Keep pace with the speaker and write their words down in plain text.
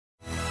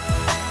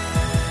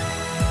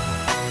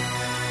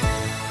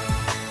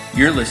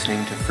You're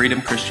listening to Freedom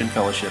Christian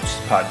Fellowship's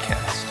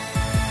podcast.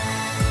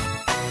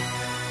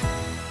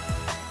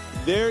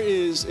 There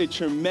is a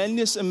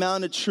tremendous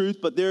amount of truth,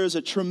 but there is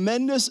a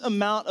tremendous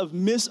amount of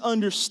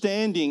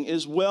misunderstanding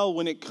as well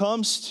when it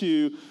comes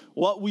to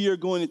what we are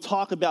going to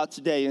talk about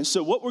today. And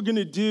so what we're going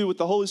to do with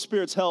the Holy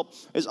Spirit's help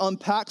is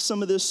unpack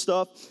some of this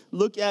stuff,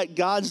 look at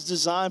God's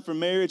design for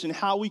marriage and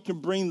how we can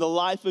bring the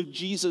life of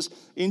Jesus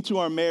into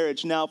our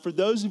marriage. Now, for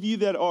those of you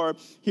that are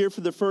here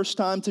for the first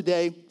time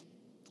today,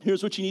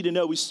 here's what you need to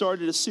know. We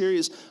started a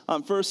series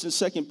on 1st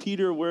and 2nd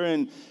Peter. We're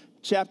in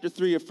chapter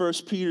 3 of 1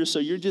 Peter, so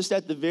you're just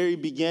at the very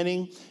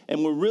beginning,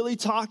 and we're really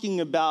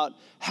talking about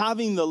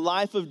having the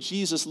life of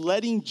Jesus,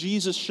 letting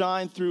Jesus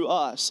shine through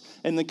us.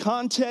 And the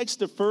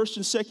context of 1st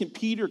and 2nd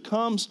Peter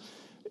comes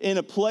in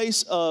a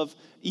place of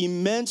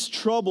immense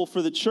trouble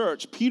for the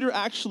church. Peter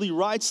actually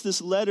writes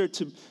this letter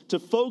to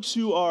folks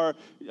who are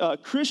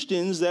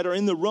Christians that are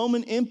in the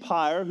Roman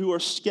Empire, who are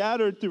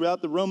scattered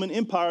throughout the Roman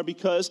Empire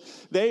because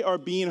they are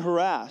being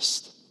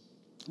harassed.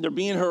 They're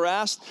being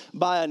harassed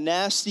by a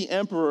nasty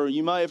emperor.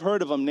 You might have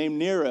heard of him, named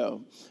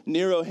Nero.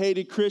 Nero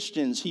hated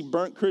Christians. He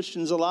burnt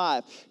Christians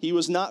alive. He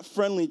was not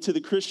friendly to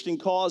the Christian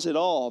cause at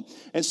all.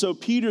 And so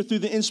Peter, through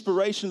the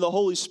inspiration of the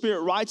Holy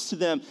Spirit, writes to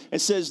them and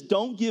says,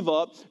 don't give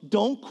up,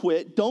 don't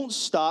quit, don't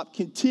stop,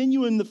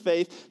 continue in the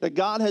faith that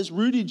God has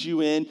rooted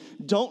you in.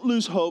 Don't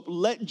lose hope.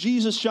 Let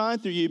Jesus shine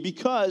through you,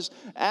 because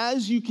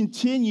as you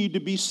continue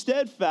to be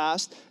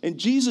steadfast and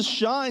Jesus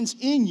shines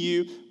in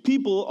you,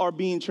 people are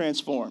being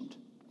transformed.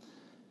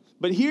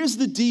 But here's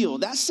the deal.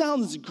 That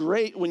sounds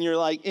great when you're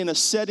like in a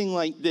setting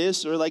like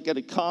this, or like at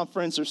a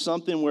conference or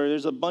something where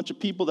there's a bunch of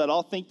people that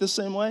all think the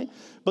same way.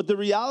 But the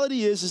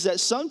reality is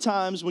that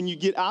sometimes when you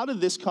get out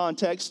of this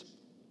context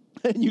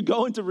and you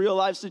go into real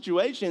life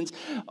situations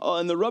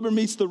and the rubber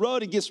meets the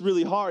road, it gets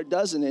really hard,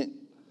 doesn't it?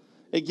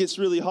 It gets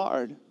really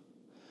hard.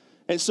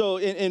 And so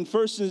in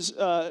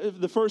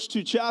the first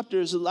two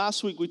chapters,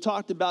 last week we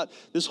talked about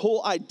this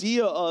whole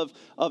idea of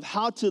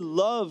how to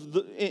love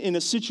in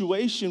a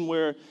situation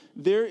where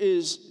there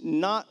is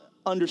not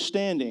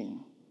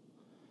understanding.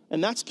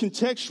 And that's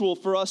contextual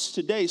for us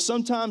today.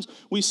 Sometimes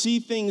we see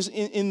things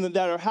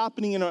that are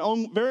happening in our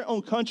very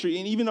own country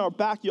and even our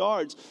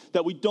backyards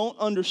that we don't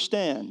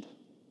understand.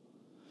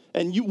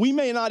 And we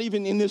may not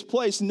even in this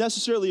place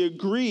necessarily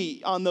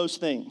agree on those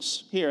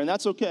things here, and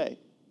that's okay.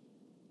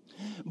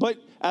 But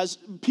as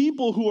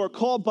people who are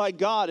called by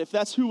God, if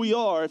that's who we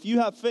are, if you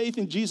have faith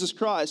in Jesus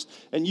Christ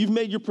and you've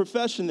made your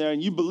profession there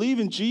and you believe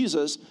in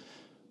Jesus,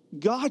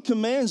 God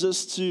commands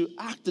us to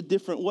act a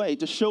different way,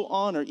 to show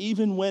honor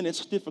even when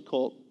it's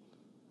difficult.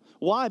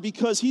 Why?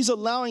 Because he's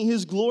allowing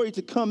his glory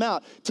to come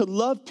out, to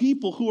love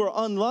people who are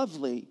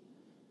unlovely,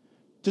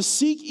 to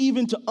seek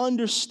even to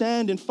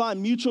understand and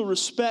find mutual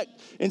respect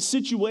in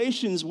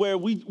situations where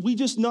we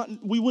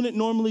wouldn't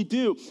normally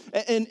do.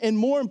 And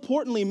more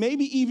importantly,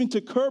 maybe even to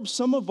curb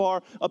some of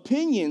our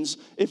opinions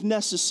if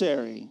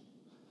necessary.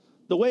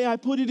 The way I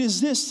put it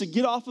is this: to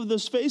get off of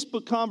those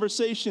Facebook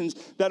conversations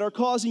that are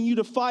causing you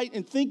to fight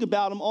and think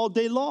about them all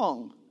day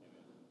long.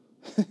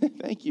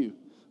 Thank you.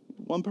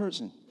 One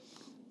person.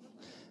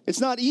 It's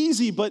not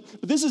easy, but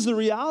this is the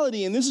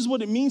reality, and this is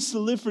what it means to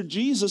live for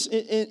Jesus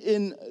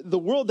in the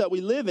world that we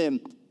live in.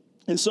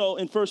 And so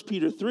in 1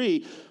 Peter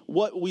 3,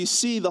 what we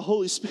see the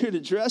Holy Spirit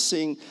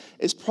addressing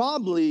is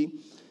probably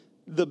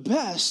the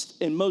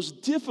best and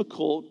most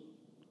difficult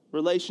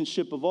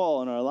relationship of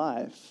all in our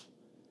life,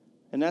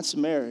 and that's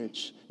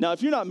marriage. Now,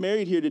 if you're not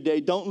married here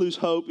today, don't lose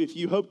hope. If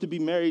you hope to be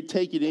married,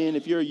 take it in.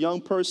 If you're a young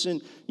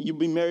person, you'll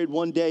be married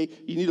one day,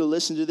 you need to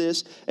listen to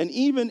this. And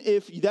even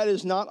if that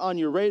is not on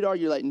your radar,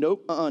 you're like,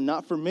 nope,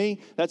 not for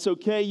me, that's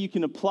okay. You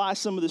can apply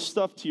some of this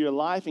stuff to your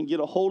life and get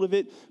a hold of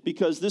it,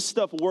 because this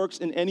stuff works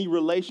in any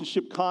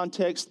relationship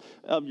context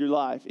of your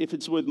life, if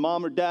it's with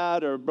mom or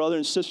dad or brother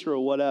and sister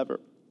or whatever.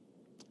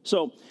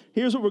 So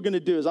here's what we're going to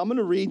do is I'm going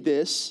to read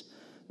this,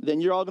 then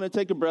you're all going to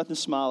take a breath and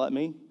smile at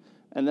me.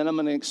 And then I'm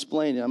going to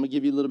explain it. I'm going to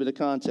give you a little bit of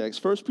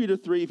context. 1 Peter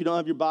 3, if you don't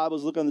have your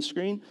Bibles, look on the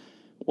screen,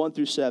 1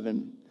 through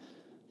 7.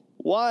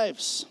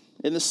 Wives,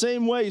 in the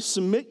same way,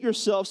 submit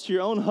yourselves to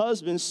your own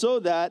husbands, so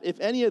that if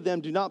any of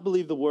them do not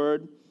believe the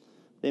word,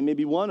 they may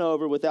be won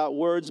over without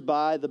words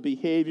by the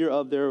behavior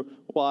of their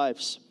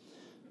wives,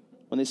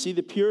 when they see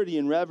the purity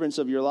and reverence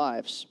of your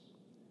lives.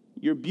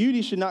 Your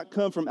beauty should not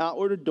come from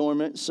outward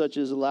adornment, such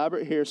as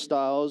elaborate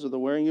hairstyles or the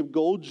wearing of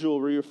gold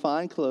jewelry or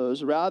fine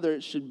clothes. Rather,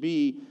 it should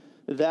be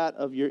that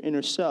of your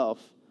inner self,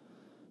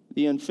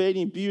 the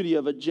unfading beauty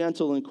of a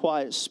gentle and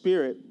quiet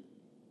spirit,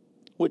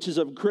 which is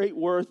of great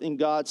worth in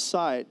God's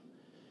sight.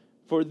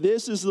 For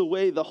this is the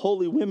way the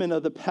holy women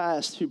of the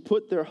past, who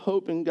put their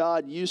hope in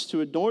God, used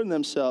to adorn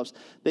themselves.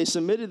 They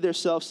submitted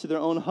themselves to their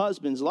own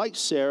husbands, like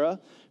Sarah,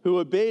 who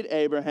obeyed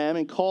Abraham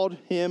and called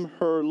him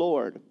her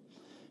Lord.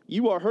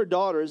 You are her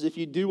daughters if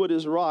you do what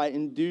is right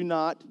and do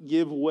not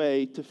give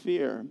way to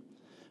fear.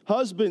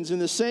 Husbands, in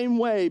the same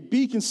way,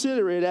 be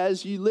considerate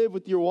as you live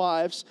with your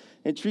wives,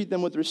 and treat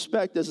them with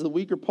respect as the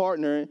weaker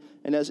partner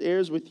and as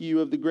heirs with you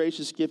of the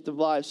gracious gift of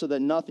life, so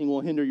that nothing will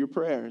hinder your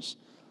prayers.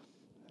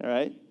 All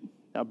right?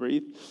 Now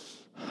breathe.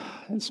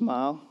 and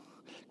smile.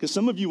 Because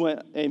some of you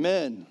went,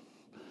 amen.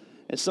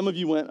 And some of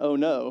you went, oh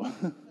no.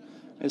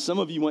 And some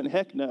of you went,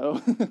 heck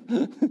no.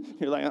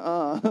 You're like,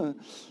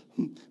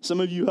 Some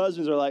of you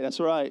husbands are like, that's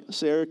right.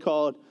 Sarah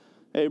called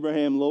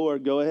Abraham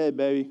Lord. Go ahead,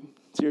 baby.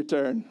 It's your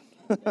turn.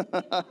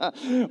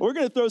 We're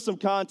going to throw some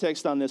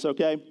context on this,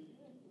 okay?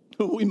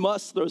 We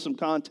must throw some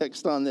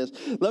context on this.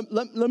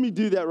 Let me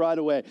do that right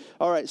away.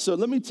 All right, so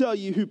let me tell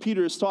you who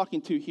Peter is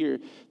talking to here.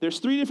 There's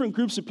three different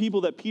groups of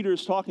people that Peter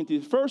is talking to.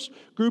 The first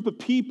group of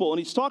people, and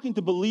he's talking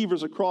to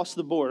believers across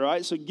the board, all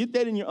right? So get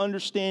that in your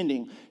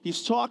understanding.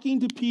 He's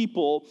talking to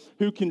people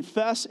who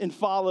confess and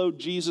follow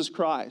Jesus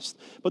Christ.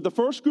 But the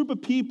first group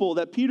of people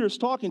that Peter is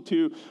talking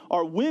to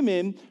are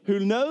women who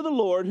know the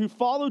Lord, who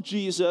follow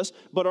Jesus,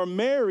 but are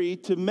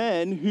married to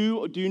men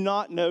who do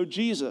not know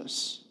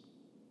Jesus.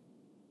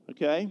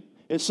 Okay?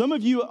 And some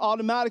of you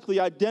automatically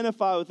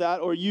identify with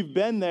that, or you've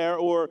been there,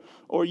 or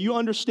you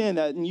understand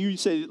that, and you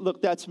say,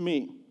 look, that's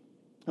me.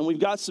 And we've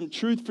got some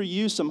truth for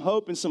you, some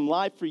hope and some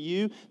life for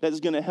you that is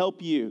going to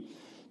help you.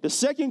 The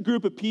second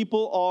group of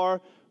people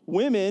are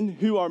women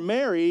who are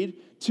married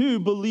to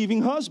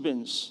believing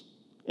husbands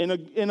in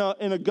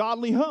a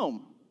godly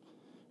home.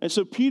 And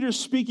so Peter's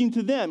speaking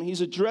to them.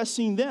 He's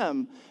addressing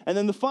them. And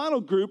then the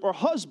final group are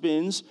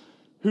husbands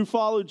who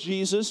follow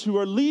Jesus, who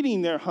are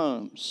leading their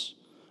homes.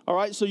 All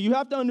right, so you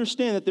have to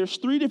understand that there's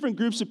three different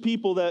groups of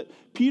people that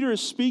Peter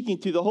is speaking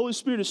to, the Holy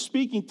Spirit is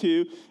speaking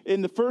to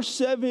in the first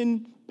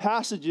 7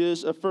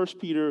 passages of 1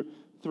 Peter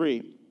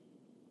 3.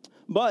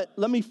 But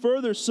let me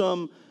further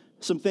some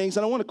things,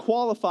 and I want to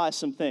qualify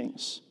some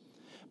things.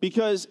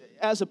 Because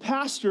as a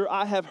pastor,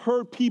 I have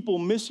heard people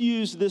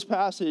misuse this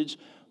passage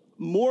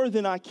more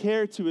than I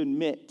care to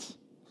admit.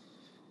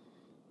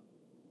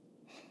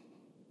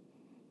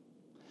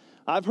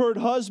 I've heard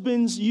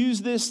husbands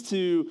use this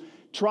to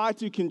try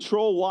to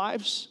control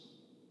wives.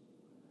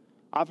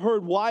 I've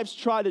heard wives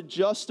try to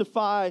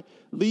justify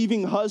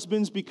leaving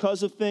husbands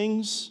because of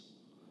things,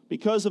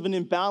 because of an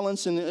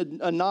imbalance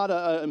and not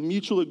a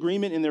mutual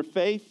agreement in their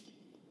faith.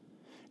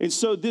 And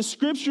so this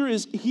scripture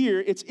is here.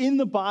 It's in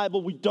the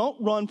Bible. We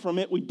don't run from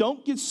it. We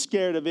don't get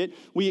scared of it.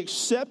 We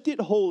accept it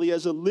wholly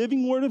as a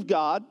living word of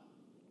God.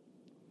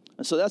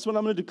 And so that's what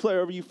I'm going to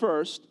declare over you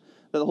first,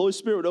 that the Holy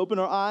Spirit would open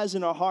our eyes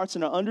and our hearts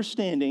and our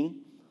understanding.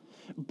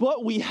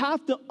 But we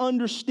have to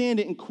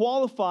understand it and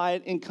qualify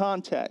it in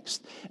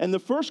context. And the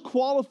first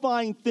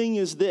qualifying thing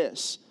is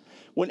this.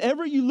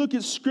 Whenever you look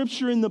at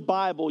Scripture in the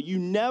Bible, you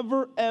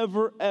never,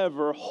 ever,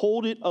 ever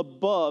hold it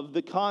above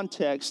the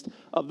context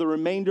of the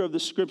remainder of the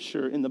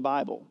Scripture in the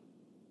Bible.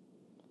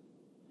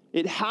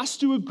 It has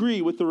to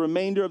agree with the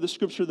remainder of the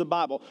Scripture of the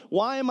Bible.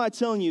 Why am I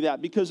telling you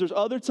that? Because there's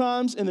other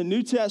times in the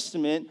New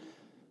Testament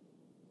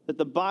that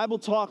the Bible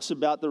talks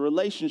about the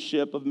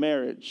relationship of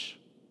marriage.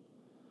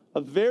 A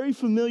very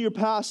familiar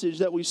passage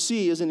that we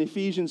see is in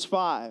Ephesians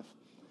 5.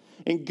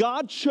 And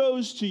God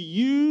chose to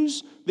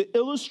use the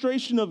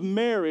illustration of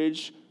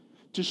marriage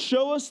to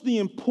show us the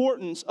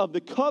importance of the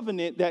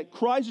covenant that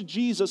Christ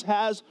Jesus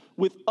has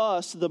with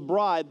us, the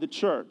bride, the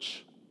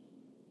church.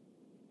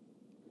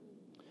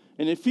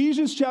 In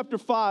Ephesians chapter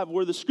 5,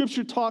 where the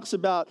scripture talks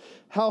about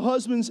how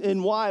husbands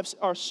and wives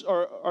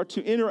are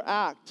to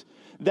interact,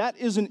 that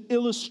is an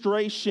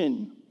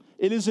illustration.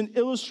 It is an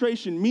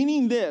illustration,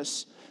 meaning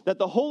this, that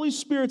the Holy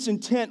Spirit's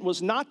intent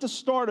was not to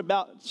start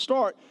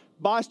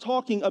by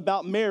talking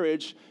about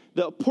marriage.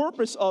 The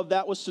purpose of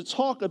that was to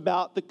talk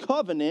about the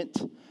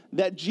covenant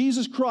that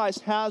Jesus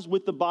Christ has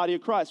with the body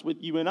of Christ,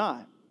 with you and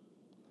I.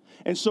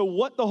 And so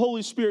what the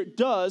Holy Spirit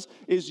does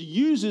is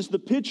uses the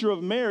picture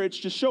of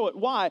marriage to show it.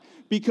 Why?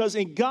 Because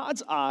in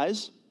God's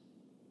eyes,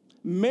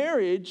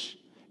 marriage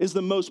is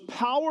the most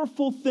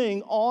powerful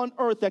thing on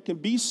earth that can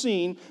be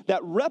seen,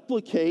 that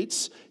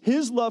replicates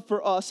his love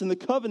for us and the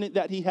covenant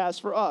that he has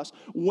for us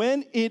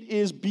when it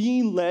is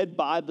being led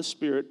by the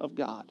Spirit of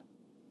God.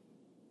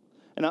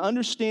 And I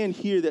understand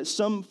here that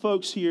some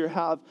folks here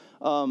have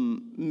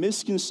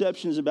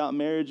misconceptions about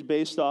marriage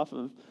based off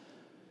of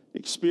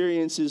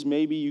experiences.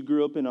 Maybe you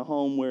grew up in a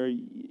home where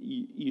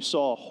you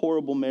saw a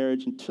horrible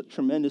marriage and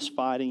tremendous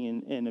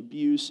fighting and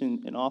abuse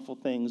and awful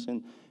things.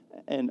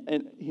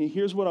 And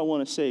here's what I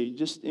want to say,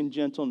 just in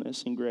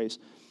gentleness and grace.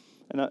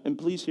 And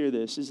please hear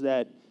this, is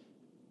that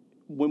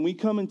when we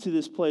come into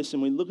this place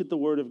and we look at the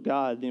Word of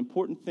God, the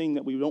important thing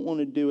that we don't want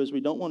to do is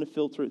we don't want to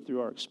filter it through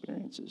our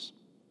experiences.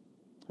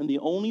 And the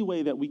only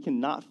way that we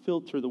cannot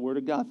filter the Word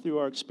of God through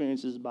our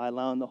experiences is by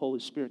allowing the Holy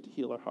Spirit to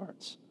heal our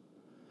hearts.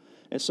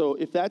 And so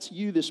if that's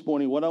you this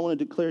morning, what I want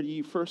to declare to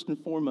you first and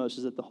foremost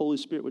is that the Holy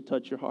Spirit would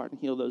touch your heart and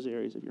heal those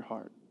areas of your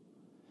heart.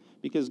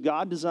 Because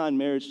God designed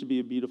marriage to be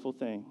a beautiful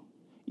thing.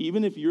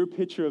 Even if your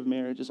picture of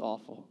marriage is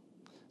awful,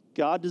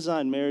 God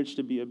designed marriage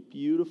to be a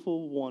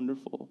beautiful,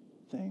 wonderful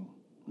thing,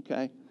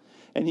 okay?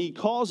 And he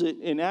calls it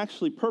and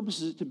actually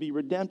purposes it to be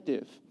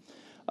redemptive.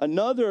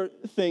 Another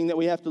thing that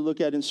we have to look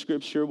at in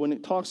Scripture when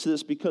it talks to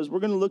this, because we're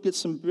going to look at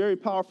some very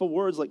powerful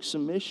words like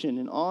submission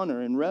and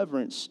honor and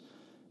reverence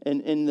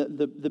and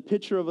the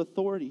picture of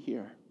authority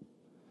here.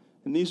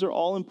 And these are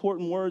all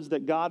important words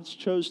that God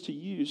chose to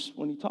use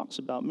when he talks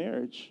about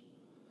marriage.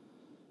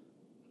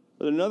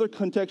 But another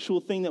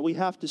contextual thing that we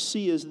have to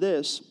see is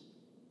this.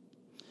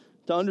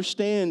 To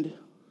understand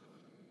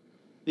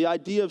the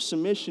idea of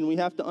submission, we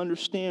have to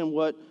understand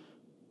what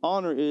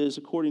honor is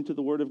according to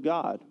the Word of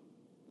God.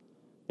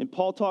 And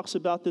Paul talks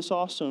about this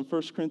also in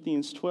 1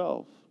 Corinthians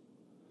 12.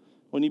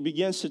 When he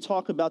begins to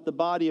talk about the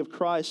body of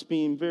Christ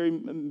being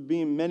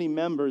many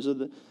members of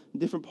the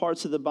different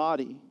parts of the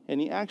body. And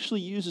he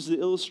actually uses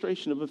the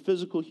illustration of a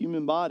physical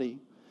human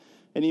body.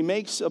 And he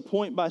makes a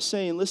point by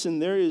saying, listen,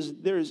 there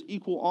is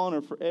equal honor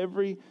for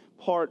every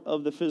part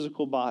of the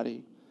physical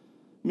body.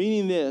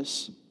 Meaning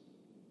this,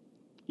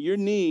 your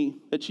knee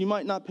that you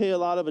might not pay a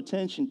lot of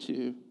attention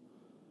to,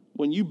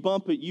 when you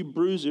bump it, you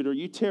bruise it, or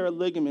you tear a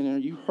ligament, or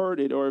you hurt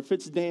it, or if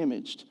it's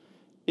damaged,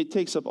 it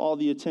takes up all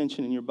the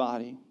attention in your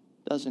body,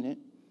 doesn't it?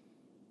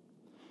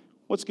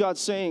 What's God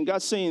saying?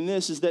 God's saying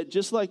this is that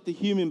just like the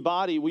human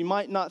body, we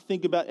might not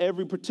think about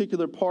every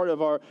particular part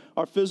of our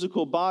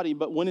physical body,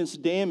 but when it's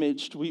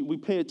damaged, we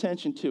pay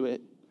attention to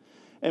it.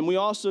 And we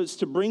also, it's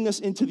to bring us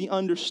into the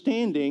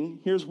understanding,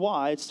 here's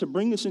why, it's to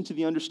bring us into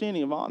the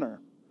understanding of honor.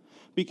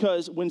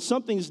 Because when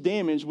something's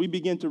damaged, we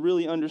begin to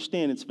really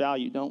understand its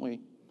value, don't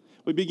we?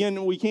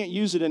 We can't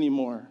use it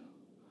anymore.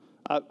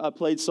 I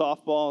played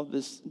softball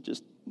this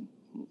just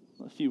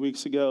a few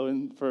weeks ago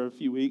and for a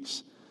few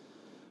weeks.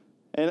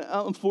 And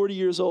I'm 40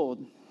 years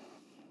old.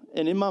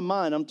 And in my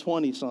mind, I'm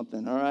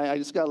 20-something, all right? I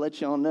just got to let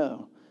y'all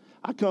know.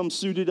 I come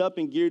suited up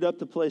and geared up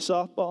to play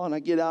softball, and I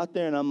get out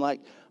there, and I'm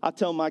like, I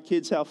tell my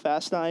kids how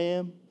fast I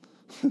am.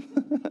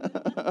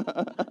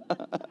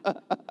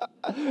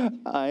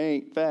 I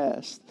ain't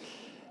fast.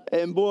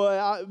 And boy,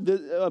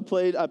 I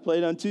played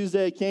on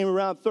Tuesday, came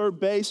around third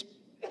base,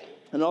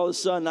 and all of a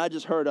sudden I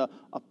just heard a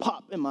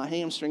pop in my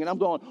hamstring, and I'm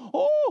going,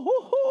 oh.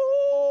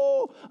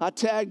 I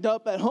tagged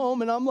up at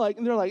home, and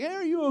they're like, hey,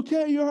 are you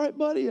okay? You all right,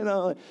 buddy? And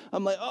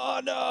I'm like,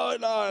 oh,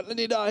 no, I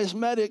need ice,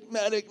 medic,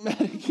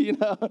 you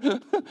know.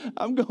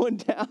 I'm going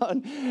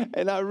down,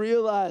 and I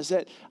realized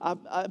that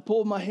I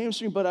pulled my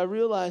hamstring, but I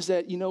realized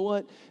that, you know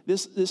what,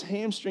 this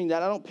hamstring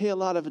that I don't pay a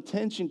lot of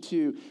attention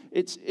to,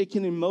 it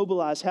can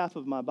immobilize half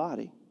of my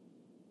body.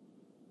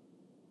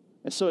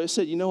 And so I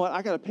said, you know what,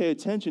 I got to pay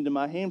attention to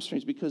my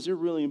hamstrings because they're a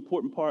really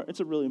important part. It's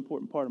a really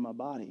important part of my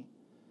body.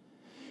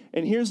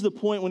 And here's the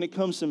point when it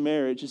comes to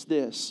marriage is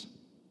this.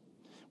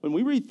 When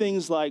we read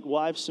things like,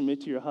 wives,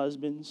 submit to your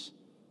husbands,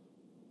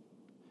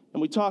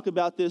 and we talk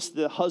about this,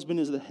 the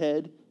husband is the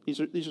head. These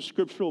are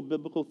scriptural,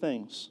 biblical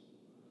things.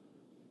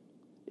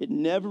 It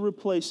never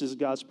replaces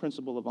God's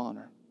principle of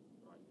honor.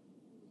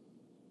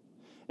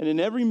 And in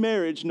every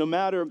marriage, no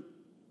matter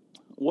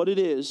what it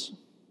is,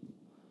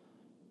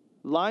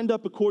 lined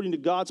up according to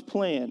God's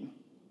plan,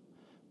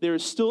 there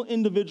is still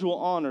individual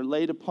honor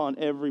laid upon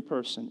every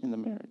person in the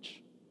marriage.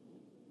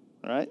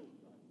 All right?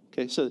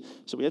 Okay, so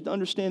we have to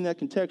understand that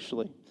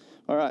contextually.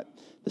 All right.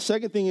 The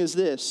second thing is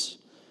this.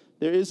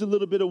 There is a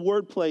little bit of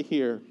wordplay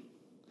here.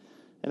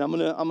 And I'm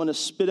gonna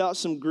spit out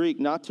some Greek,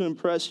 not to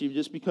impress you,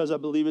 just because I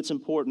believe it's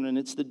important. And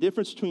it's the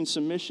difference between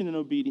submission and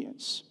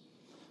obedience.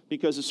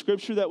 Because the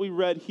scripture that we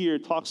read here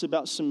talks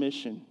about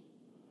submission.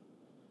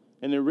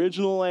 In the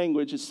original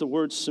language, it's the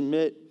word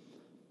submit.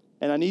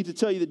 And I need to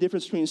tell you the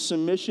difference between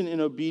submission and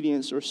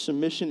obedience, or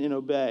submission and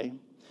obey.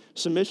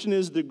 Submission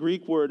is the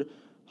Greek word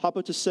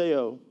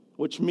hypotaseo,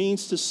 which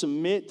means to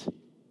submit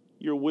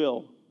your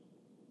will.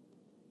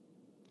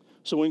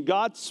 So when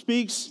God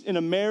speaks in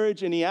a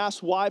marriage and he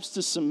asks wives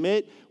to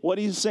submit, what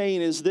he's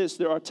saying is this: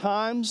 there are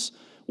times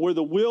where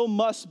the will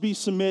must be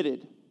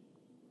submitted.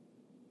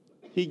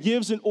 He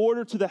gives an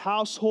order to the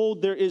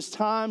household. There is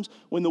times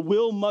when the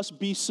will must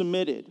be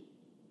submitted.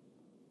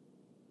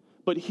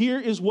 But here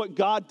is what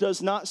God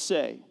does not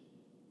say,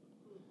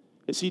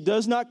 is he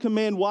does not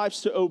command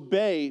wives to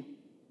obey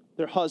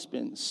their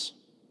husbands.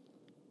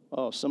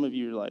 Oh, some of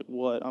you are like,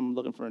 what? I'm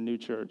looking for a new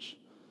church.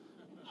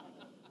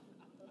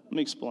 Let me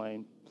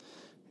explain.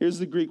 Here's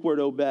the Greek word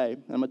obey.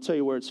 I'm going to tell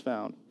you where it's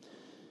found.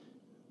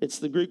 It's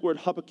the Greek word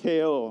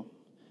hapakeo,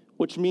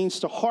 which means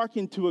to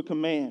hearken to a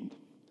command.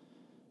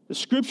 The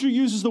scripture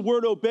uses the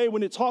word obey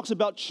when it talks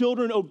about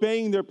children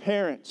obeying their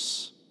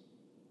parents.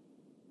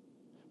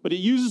 But it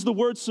uses the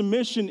word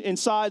submission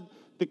inside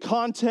the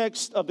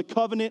context of the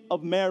covenant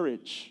of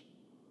marriage.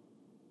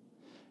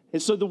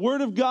 And so the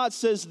word of God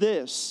says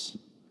this: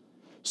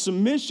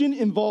 submission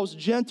involves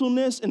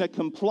gentleness and a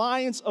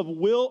compliance of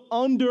will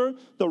under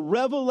the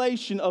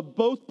revelation of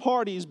both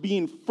parties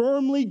being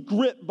firmly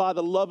gripped by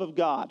the love of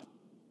God.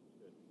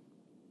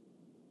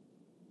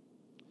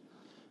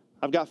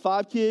 I've got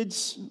 5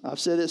 kids. I've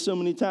said it so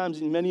many times,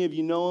 and many of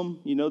you know them.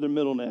 You know their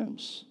middle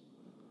names.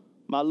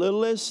 My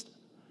littlest,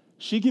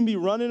 she can be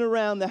running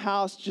around the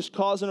house just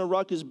causing a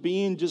ruckus,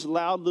 being just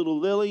loud little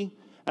Lily,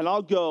 and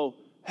I'll go,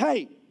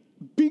 hey,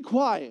 be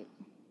quiet.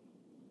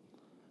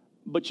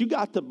 But you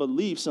got to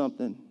believe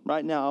something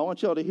right now. I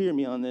want y'all to hear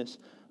me on this.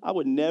 I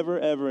would never,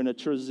 ever in a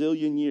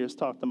trillion years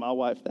talk to my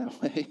wife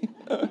that way.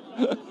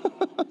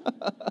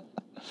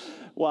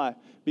 Why?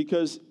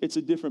 Because it's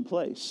a different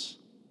place,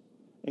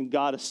 and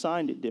God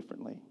assigned it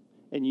differently.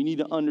 And you need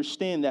to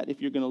understand that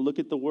if you're going to look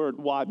at the word.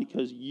 Why?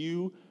 Because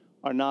you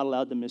are not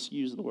allowed to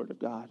misuse the word of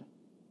God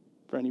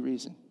for any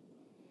reason.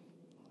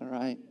 All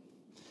right?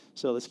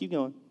 So let's keep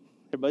going.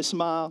 Everybody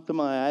smile. Come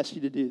on, I asked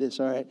you to do this,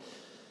 all right?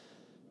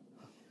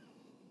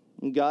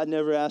 And God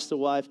never asked a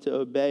wife to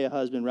obey a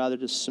husband, rather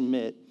to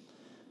submit,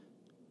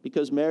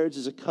 because marriage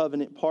is a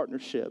covenant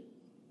partnership.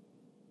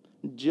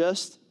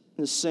 Just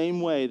in the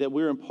same way that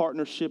we're in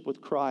partnership with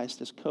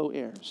Christ as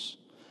co-heirs.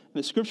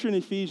 And the scripture in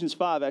Ephesians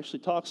 5 actually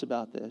talks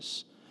about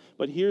this.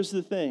 But here's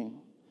the thing.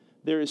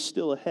 There is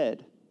still a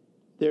head.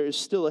 There is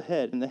still a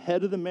head. And the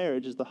head of the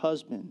marriage is the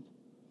husband.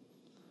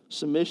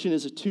 Submission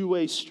is a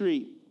two-way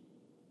street.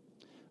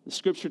 The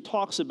scripture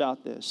talks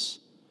about this.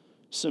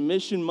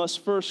 Submission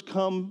must first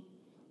come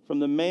from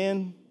the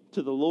man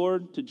to the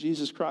Lord, to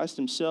Jesus Christ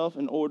himself,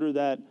 in order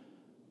that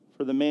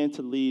for the man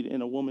to lead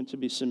and a woman to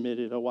be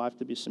submitted, a wife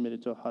to be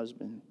submitted to a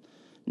husband.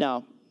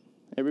 Now,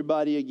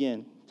 everybody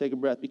again, take a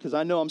breath, because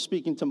I know I'm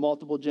speaking to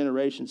multiple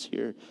generations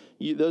here.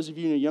 Those of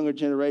you in a younger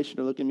generation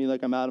are looking at me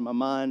like I'm out of my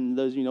mind, and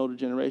those of you in older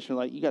generation are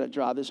like, you got to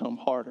drive this home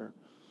harder.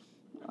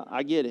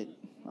 I get it.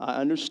 I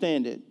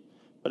understand it.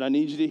 But I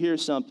need you to hear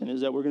something, is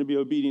that we're going to be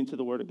obedient to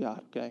the Word of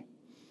God, okay?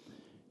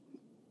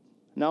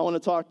 Now I want to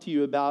talk to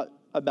you about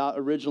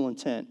original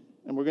intent.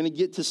 And we're going to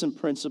get to some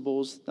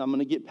principles. I'm going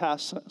to get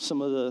past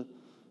some of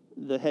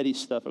the heady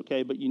stuff,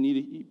 okay? But you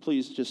need to,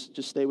 please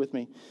just stay with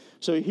me.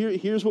 So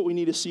here's what we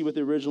need to see with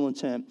the original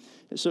intent.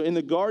 So in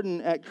the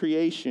garden at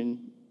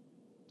creation,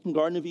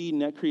 Garden of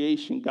Eden at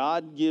creation,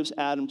 God gives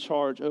Adam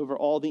charge over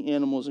all the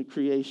animals in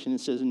creation and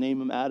says, name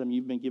them Adam,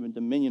 you've been given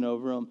dominion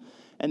over them.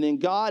 And then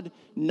God,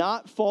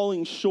 not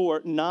falling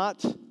short,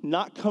 not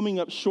coming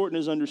up short in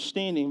his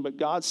understanding, but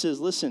God says,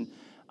 listen,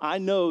 I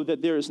know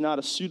that there is not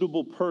a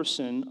suitable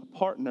person, a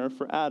partner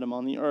for Adam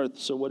on the earth.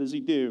 So what does he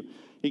do?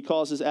 He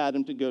causes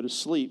Adam to go to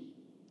sleep.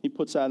 He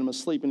puts Adam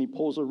asleep, and he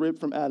pulls a rib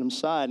from Adam's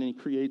side, and he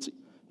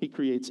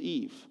creates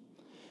Eve.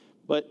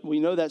 But we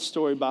know that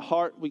story by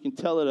heart. We can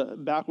tell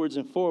it backwards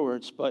and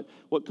forwards. But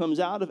what comes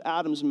out of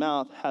Adam's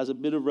mouth has a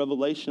bit of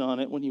revelation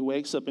on it when he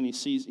wakes up and he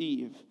sees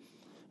Eve.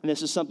 And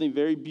this is something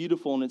very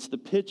beautiful, and it's the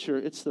picture,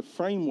 it's the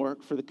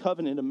framework for the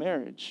covenant of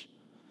marriage.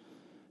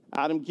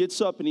 Adam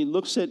gets up and he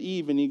looks at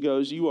Eve and he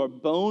goes, you are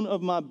bone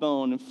of my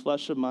bone and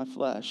flesh of my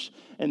flesh.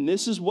 And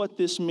this is what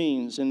this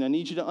means, and I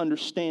need you to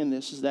understand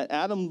this, is that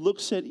Adam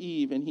looks at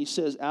Eve and he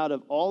says, out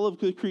of all of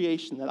the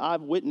creation that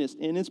I've witnessed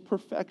in its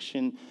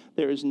perfection,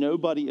 there is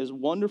nobody as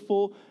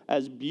wonderful,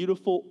 as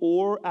beautiful,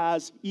 or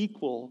as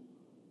equal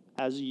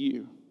as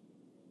you.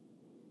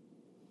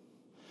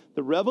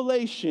 The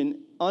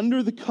revelation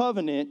under the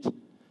covenant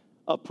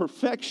of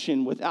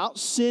perfection without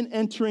sin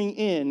entering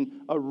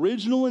in,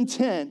 original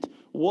intent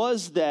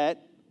was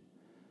that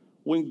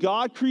when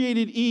God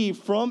created Eve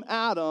from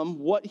Adam,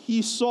 what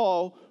he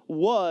saw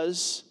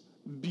was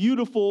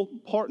beautiful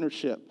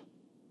partnership.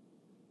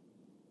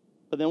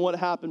 But then what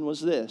happened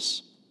was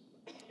this.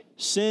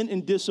 Sin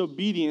and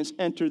disobedience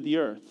entered the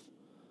earth.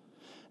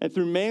 And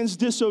through man's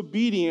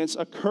disobedience,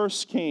 a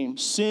curse came.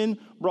 Sin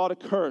brought a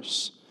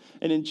curse.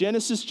 And in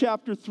Genesis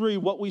chapter 3,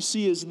 what we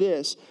see is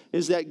this,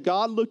 is that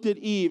God looked at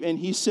Eve and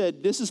he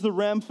said, this is the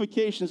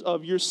ramifications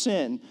of your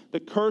sin,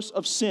 the curse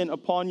of sin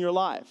upon your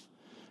life.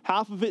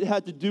 Half of it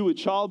had to do with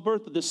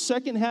childbirth, but the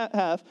second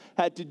half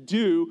had to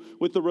do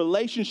with the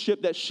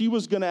relationship that she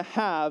was going to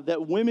have,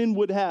 that women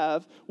would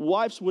have,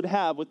 wives would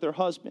have with their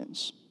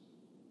husbands.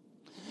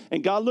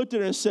 And God looked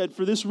at her and said,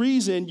 for this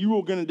reason, you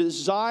are going to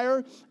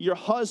desire your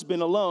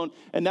husband alone.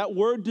 And that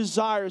word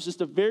desire is just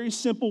a very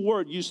simple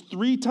word used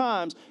 3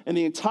 times in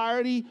the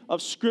entirety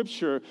of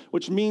Scripture,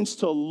 which means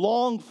to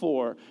long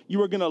for.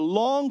 You are going to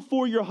long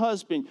for your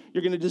husband.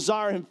 You're going to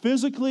desire him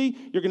physically.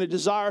 You're going to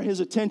desire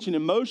his attention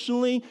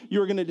emotionally.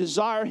 You're going to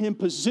desire him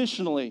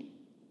positionally.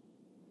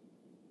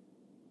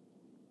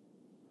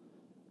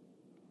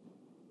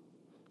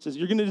 Says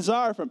you're going to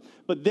desire from him.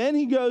 But then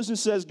he goes and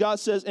says,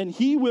 God says, and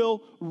he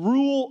will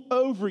rule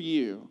over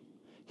you.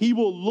 He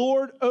will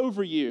lord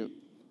over you.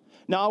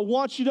 Now, I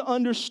want you to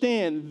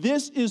understand,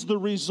 this is the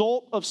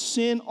result of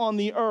sin on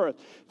the earth.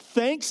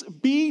 Thanks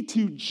be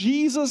to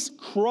Jesus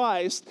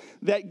Christ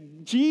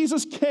that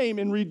Jesus came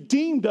and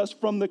redeemed us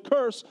from the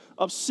curse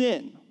of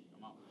sin.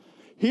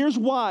 Here's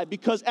why.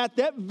 Because at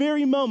that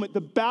very moment,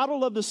 the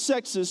battle of the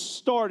sexes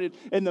started,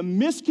 and the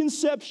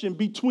misconception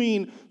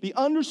between the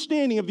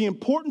understanding of the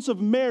importance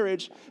of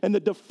marriage and the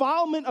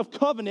defilement of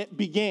covenant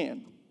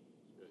began.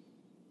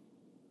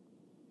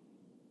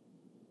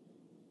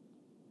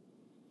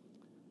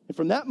 And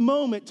from that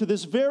moment to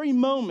this very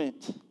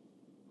moment,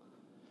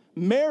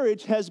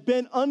 marriage has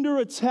been under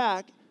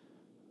attack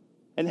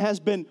and has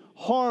been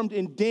harmed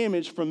and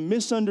damaged from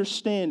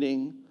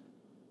misunderstanding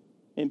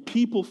and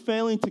people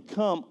failing to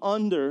come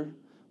under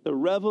the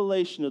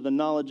revelation of the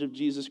knowledge of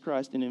Jesus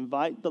Christ and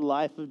invite the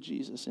life of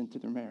Jesus into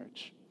their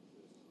marriage.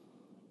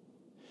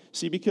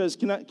 See, because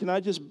can I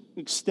just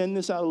extend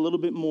this out a little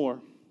bit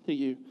more to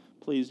you,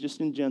 please,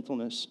 just in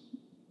gentleness.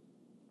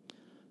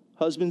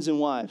 Husbands and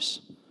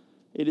wives,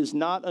 it is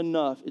not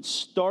enough. It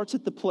starts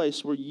at the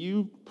place where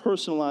you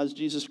personalize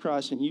Jesus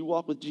Christ and you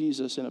walk with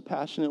Jesus in a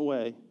passionate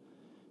way,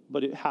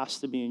 but it has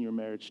to be in your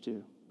marriage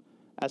too.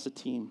 as a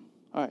team.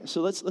 All right,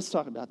 so let's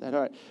talk about that.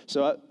 All right,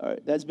 so all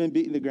right, that's been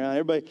beating the ground.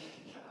 Everybody,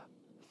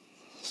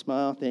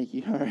 smile. Thank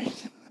you. All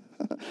right.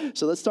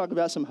 So let's talk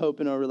about some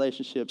hope in our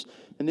relationships.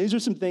 And these are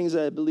some things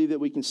that I believe that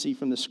we can see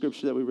from the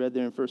scripture that we read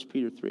there in 1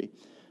 Peter 3.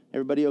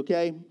 Everybody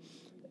okay?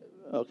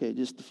 Okay,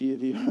 just a few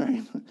of you. All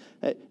right.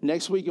 Hey,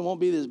 next week it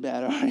won't be this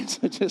bad. All right.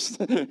 So just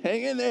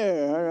hang in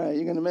there. All right.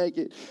 You're going to make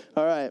it.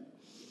 All right.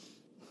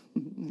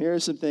 Here are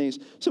some things.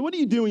 So what do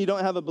you do when you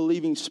don't have a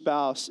believing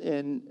spouse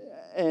and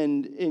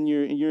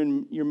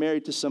you're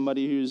married to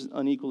somebody who's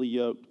unequally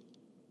yoked?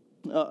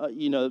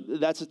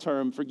 That's a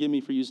term. Forgive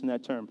me for using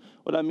that term.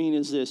 What I mean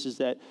is this, is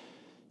that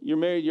you're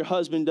married, your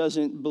husband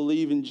doesn't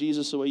believe in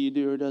Jesus the way you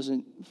do, or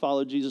doesn't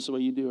follow Jesus the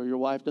way you do, or your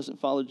wife doesn't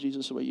follow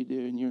Jesus the way you do,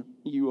 and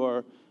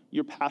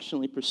you're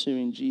passionately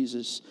pursuing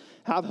Jesus.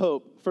 Have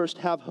hope. First,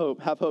 have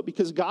hope. Have hope.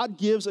 Because God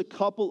gives a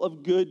couple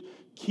of good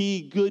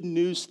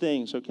news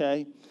things,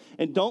 okay?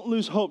 And don't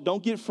lose hope.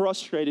 Don't get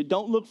frustrated.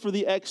 Don't look for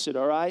the exit,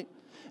 all right?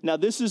 Now,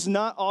 this is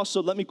not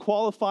also, let me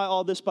qualify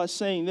all this by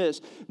saying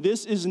this.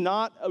 This is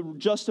not a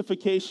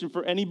justification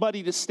for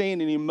anybody to stay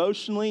in an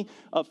emotionally,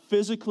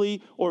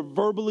 physically, or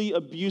verbally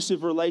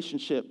abusive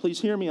relationship.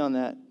 Please hear me on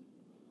that.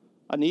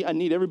 I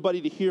need everybody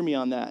to hear me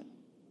on that.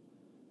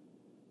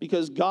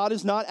 Because God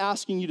is not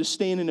asking you to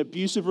stay in an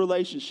abusive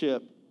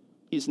relationship.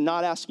 He's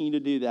not asking you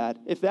to do that.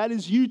 If that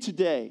is you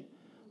today,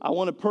 I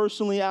want to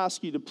personally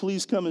ask you to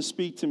please come and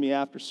speak to me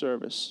after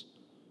service.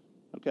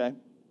 Okay?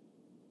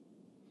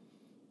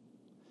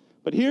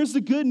 But here's the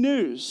good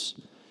news,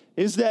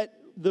 is that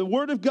the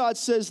Word of God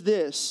says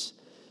this,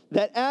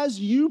 that as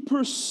you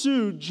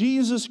pursue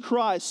Jesus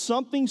Christ,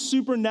 something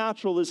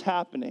supernatural is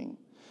happening.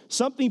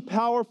 Something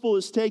powerful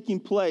is taking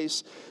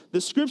place. The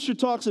Scripture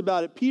talks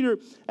about it. Peter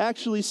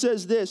actually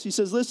says this. He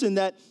says, listen,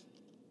 that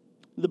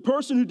the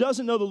person who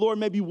doesn't know the Lord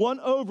may be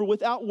won over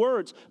without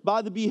words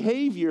by the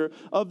behavior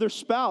of their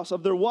spouse,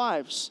 of their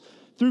wives,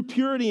 through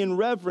purity and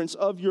reverence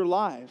of your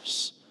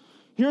lives.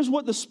 Here's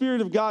what the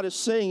Spirit of God is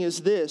saying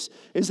is this,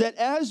 is that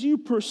as you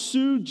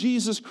pursue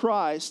Jesus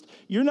Christ,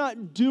 you're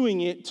not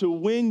doing it to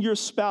win your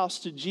spouse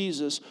to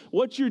Jesus.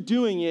 What you're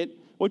doing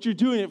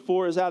it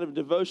for is out of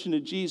devotion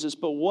to Jesus,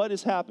 but what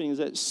is happening is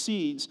that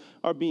seeds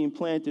are being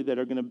planted that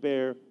are going to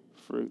bear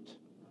fruit.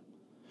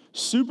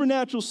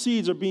 Supernatural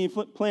seeds are being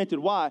planted.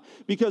 Why?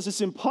 Because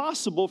it's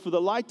impossible for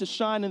the light to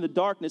shine in the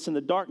darkness and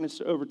the darkness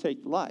to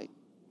overtake the light.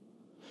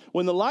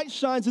 When the light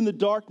shines in the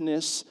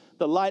darkness,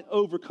 the light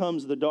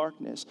overcomes the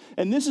darkness.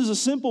 And this is a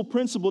simple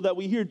principle that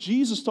we hear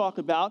Jesus talk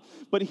about,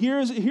 but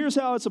here's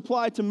how it's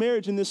applied to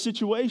marriage in this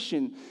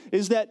situation,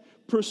 is that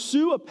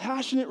pursue a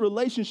passionate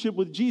relationship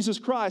with Jesus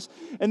Christ.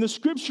 And the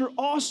Scripture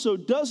also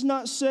does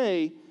not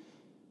say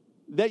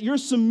that your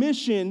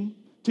submission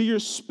to your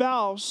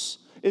spouse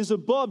is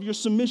above your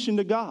submission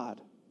to God.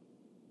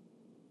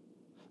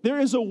 There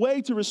is a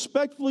way to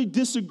respectfully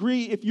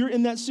disagree if you're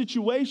in that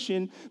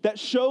situation that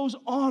shows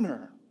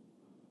honor.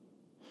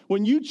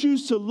 When you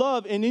choose to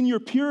love and in your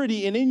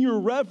purity and in your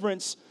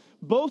reverence,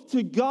 both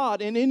to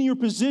God and in your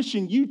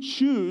position, you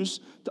choose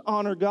to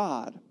honor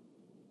God.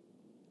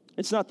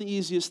 It's not the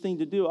easiest thing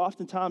to do.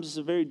 Oftentimes, it's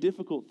a very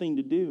difficult thing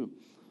to do.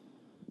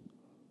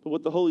 But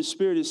what the Holy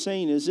Spirit is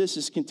saying is this,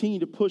 is continue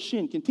to push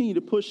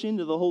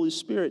into the Holy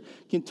Spirit.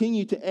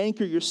 Continue to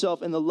anchor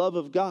yourself in the love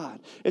of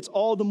God. It's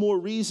all the more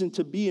reason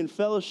to be in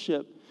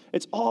fellowship.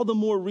 It's all the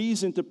more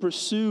reason to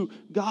pursue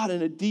God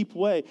in a deep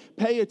way.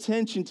 Pay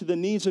attention to the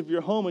needs of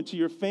your home and to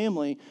your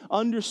family.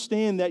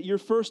 Understand that your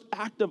first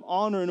act of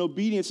honor and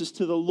obedience is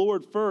to the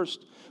Lord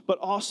first, but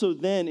also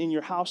then in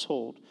your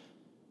household.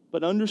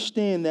 But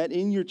understand that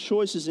in your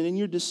choices and in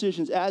your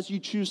decisions, as you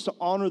choose to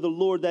honor the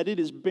Lord, that it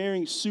is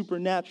bearing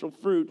supernatural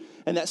fruit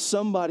and that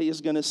somebody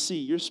is going to see,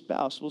 your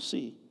spouse will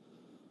see.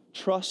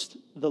 Trust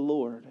the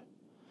Lord.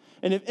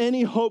 And if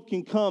any hope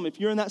can come, if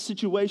you're in that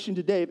situation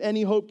today, if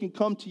any hope can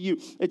come to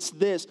you, it's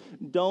this: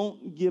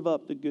 don't give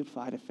up the good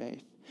fight of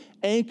faith.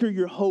 Anchor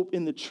your hope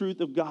in the truth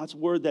of God's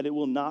word that it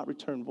will not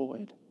return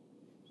void.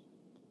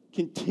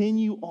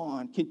 Continue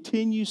on.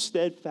 Continue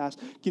steadfast.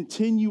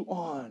 Continue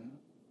on.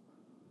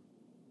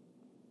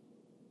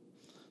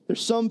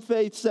 There's some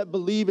faiths that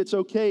believe it's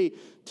okay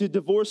to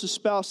divorce a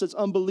spouse that's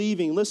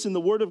unbelieving. Listen,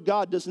 the Word of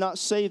God does not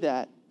say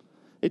that.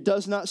 It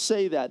does not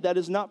say that. That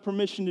is not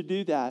permission to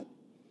do that.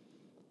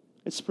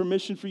 It's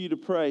permission for you to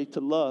pray,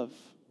 to love,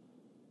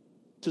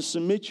 to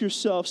submit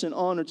yourselves in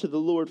honor to the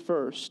Lord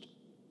first.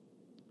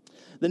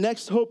 The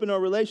next hope in our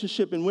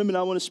relationship, and women,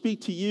 I want to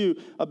speak to you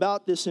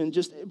about this and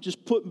just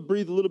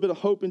breathe a little bit of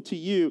hope into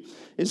you,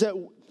 is that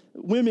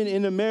women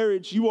in a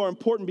marriage, you are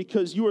important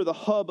because you are the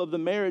hub of the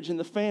marriage and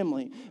the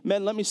family.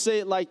 Men, let me say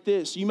it like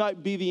this. You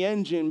might be the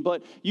engine,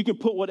 but you can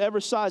put whatever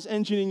size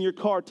engine in your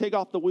car, take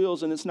off the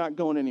wheels, and it's not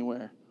going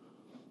anywhere.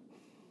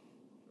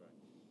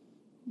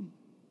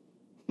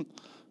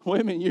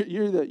 Women,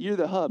 you're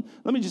the hub.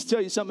 Let me just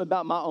tell you something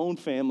about my own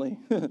family.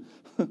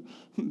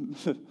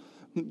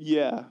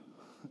 Yeah.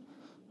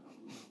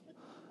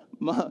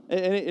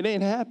 It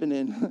ain't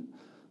happening.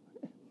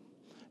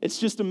 It's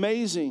just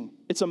amazing.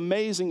 It's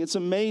amazing. It's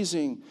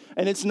amazing.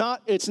 And it's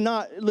not,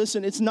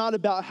 listen, it's not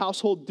about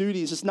household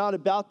duties. It's not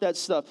about that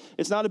stuff.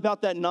 It's not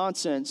about that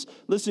nonsense.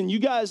 Listen, you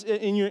guys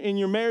in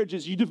your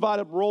marriages, you divide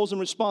up roles and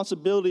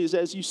responsibilities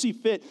as you see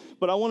fit.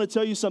 But I want to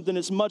tell you something.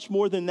 It's much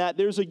more than that.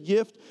 There's a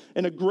gift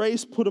and a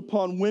grace put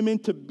upon women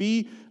to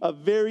be a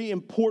very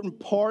important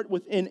part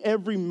within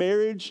every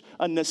marriage,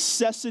 a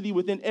necessity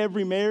within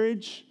every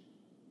marriage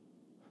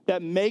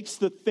that makes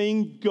the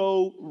thing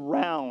go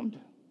round.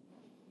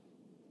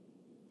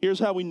 Here's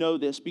how we know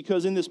this,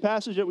 because in this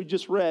passage that we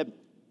just read,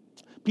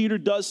 Peter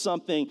does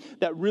something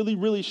that really,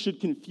 really should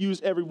confuse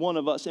every one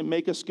of us and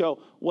make us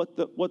go, what's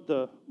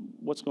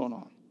going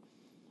on?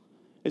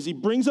 As he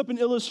brings up an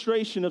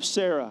illustration of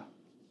Sarah.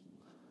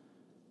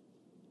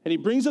 And he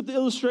brings up the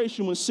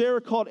illustration when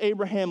Sarah called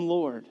Abraham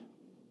Lord.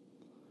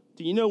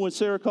 Do you know when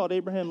Sarah called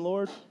Abraham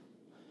Lord?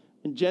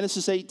 In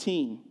Genesis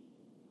 18.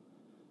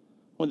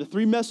 When the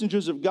three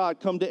messengers of God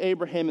come to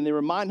Abraham and they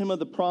remind him of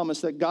the promise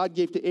that God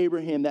gave to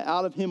Abraham, that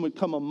out of him would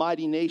come a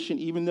mighty nation,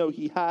 even though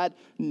he had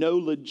no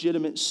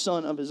legitimate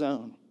son of his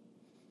own.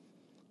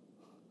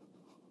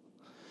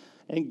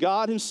 And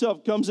God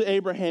himself comes to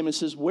Abraham and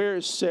says, where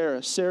is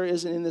Sarah? Sarah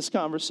isn't in this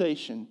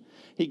conversation.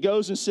 He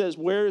goes and says,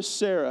 where is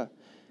Sarah?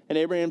 And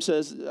Abraham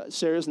says,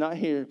 Sarah's not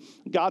here.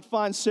 God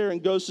finds Sarah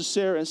and goes to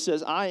Sarah and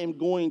says, I am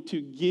going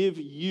to give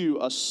you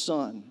a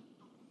son.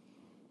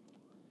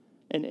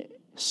 And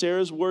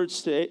Sarah's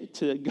words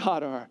to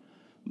God are,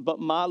 but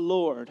my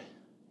Lord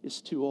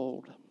is too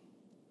old.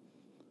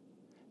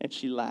 And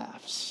she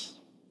laughs.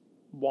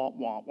 Womp,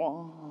 womp,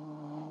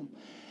 womp.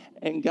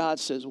 And God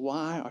says,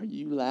 why are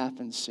you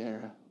laughing,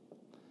 Sarah?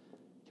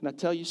 Can I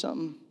tell you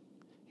something?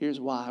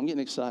 Here's why. I'm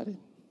getting excited.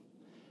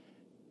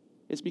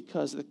 It's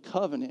because the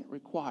covenant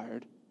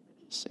required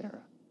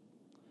Sarah.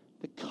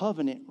 The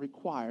covenant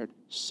required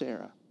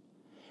Sarah.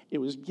 It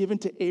was given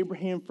to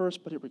Abraham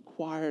first, but it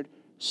required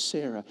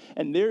Sarah.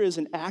 And there is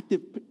an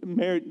active,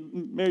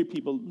 married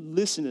people,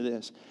 listen to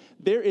this.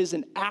 There is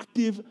an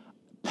active,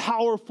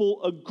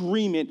 powerful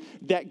agreement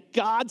that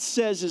God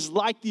says is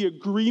like the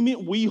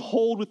agreement we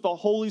hold with the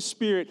Holy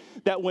Spirit,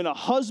 that when a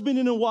husband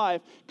and a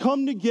wife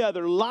come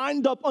together,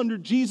 lined up under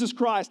Jesus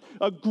Christ,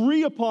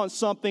 agree upon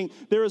something,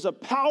 there is a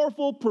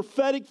powerful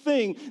prophetic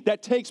thing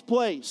that takes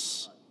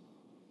place.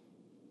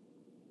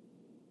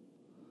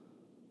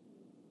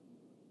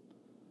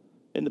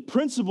 And the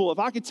principle, if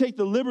I could take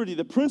the liberty,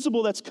 the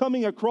principle that's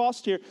coming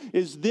across here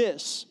is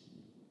this,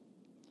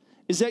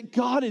 is that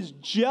God is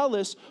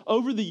jealous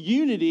over the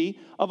unity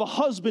of a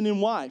husband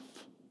and wife.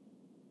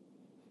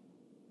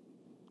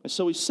 And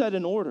so he set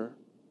an order.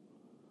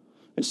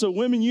 And so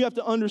women, you have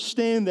to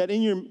understand that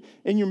in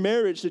your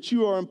marriage that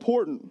you are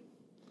important.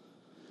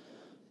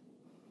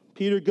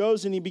 Peter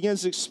goes and he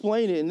begins to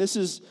explain it, and this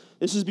is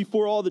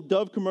before all the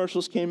Dove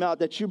commercials came out,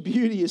 that your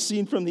beauty is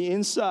seen from the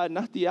inside,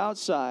 not the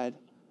outside.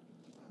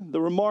 The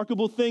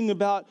remarkable thing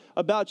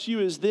about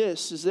you is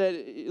this, is that,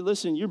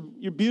 listen,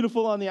 you're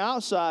beautiful on the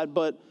outside,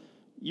 but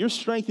your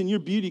strength and your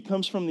beauty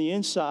comes from the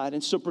inside.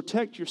 And so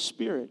protect your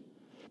spirit.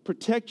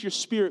 Protect your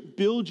spirit.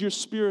 Build your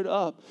spirit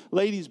up.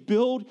 Ladies,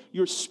 build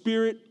your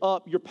spirit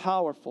up. You're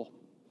powerful.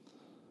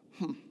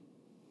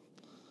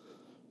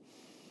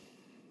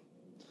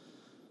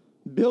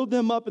 Build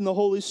them up in the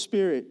Holy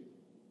Spirit.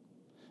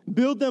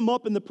 Build them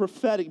up in the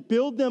prophetic.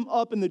 Build them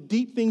up in the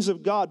deep things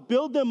of God.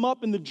 Build them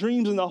up in the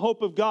dreams and the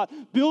hope of God.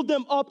 Build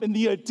them up in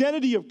the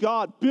identity of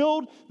God.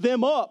 Build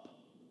them up.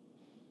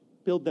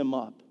 Build them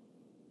up.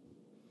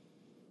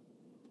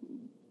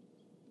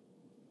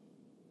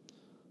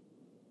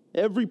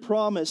 Every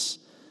promise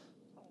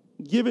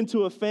given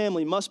to a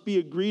family must be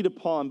agreed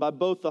upon by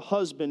both the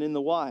husband and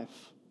the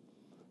wife.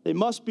 They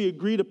must be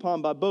agreed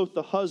upon by both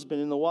the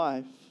husband and the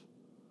wife.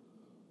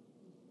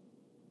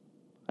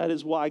 That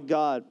is why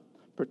God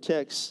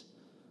protects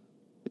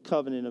the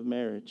covenant of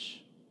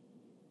marriage.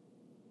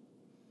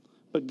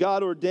 But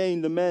God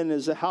ordained the men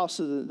as the house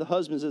of the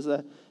husbands as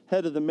the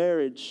head of the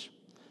marriage.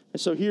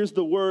 And so here's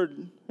the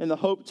word and the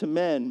hope to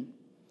men.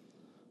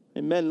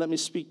 And men, let me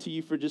speak to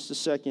you for just a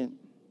second.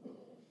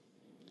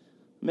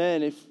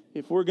 Men,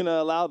 if we're going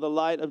to allow the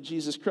light of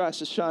Jesus Christ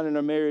to shine in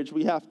our marriage,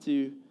 we have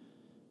to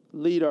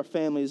lead our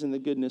families in the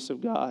goodness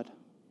of God.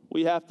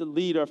 We have to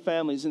lead our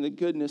families in the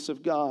goodness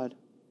of God.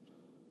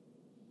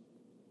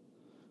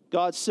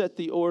 God set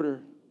the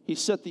order. He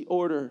set the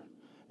order,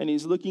 and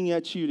he's looking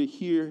at you to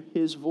hear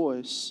his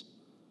voice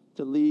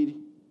to lead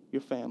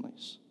your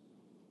families.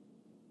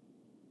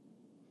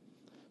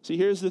 See,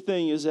 here's the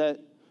thing, is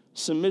that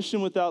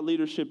submission without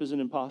leadership is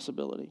an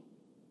impossibility.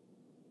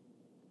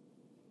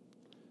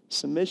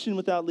 Submission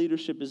without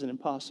leadership is an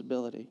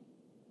impossibility.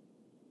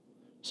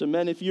 So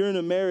men, if you're in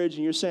a marriage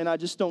and you're saying, I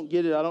just don't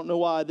get it, I don't know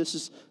why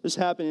this is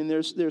happening,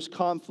 there's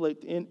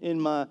conflict in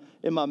my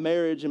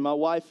marriage, and my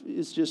wife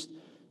is just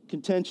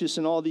contentious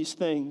and all these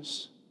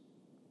things,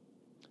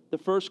 the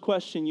first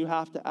question you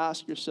have to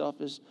ask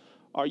yourself is,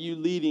 are you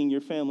leading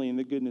your family in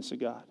the goodness of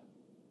God?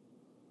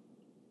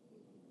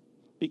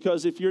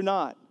 Because if you're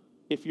not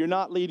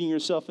leading your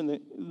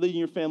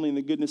family in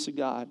the goodness of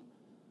God,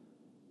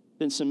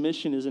 then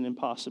submission is an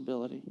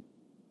impossibility.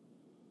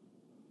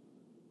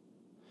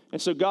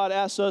 And so God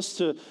asks us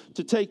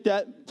to take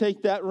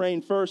that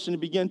rein first and to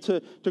begin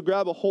to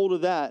grab a hold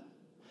of that.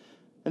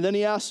 And then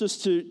he asks us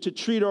to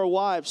treat our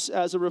wives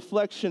as a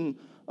reflection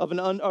of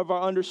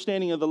our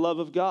understanding of the love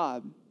of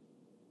God.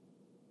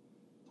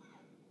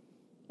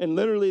 And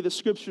literally the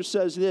scripture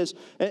says this,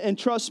 and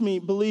trust me,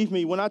 believe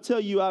me, when I tell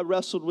you I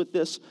wrestled with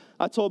this,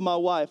 I told my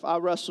wife, I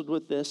wrestled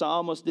with this. I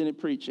almost didn't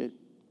preach it.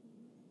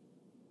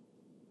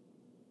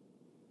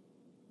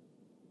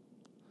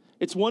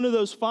 It's one of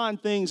those fine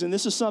things, and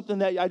this is something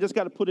that I just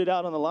got to put it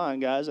out on the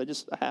line, guys. I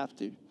have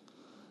to.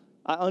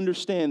 I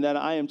understand that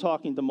I am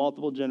talking to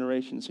multiple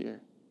generations here.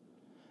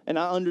 And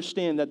I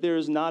understand that there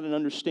is not an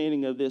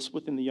understanding of this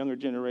within the younger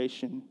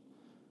generation.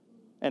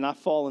 And I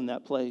fall in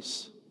that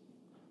place.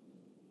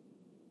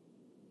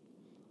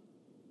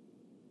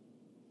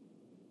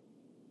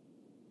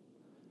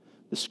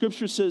 The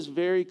scripture says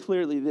very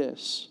clearly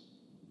this,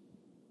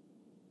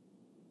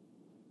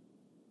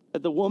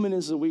 that the woman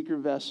is the weaker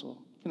vessel.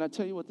 Can I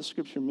tell you what the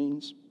scripture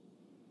means?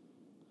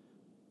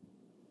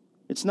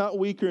 It's not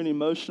weaker in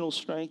emotional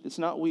strength. It's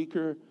not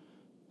weaker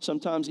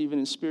sometimes even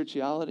in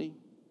spirituality.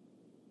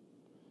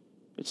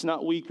 It's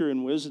not weaker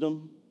in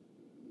wisdom.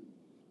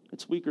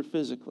 It's weaker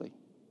physically.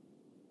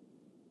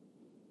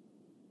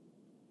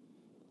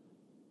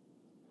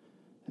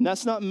 And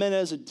that's not meant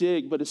as a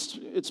dig, but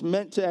it's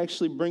meant to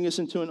actually bring us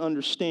into an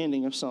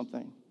understanding of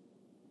something.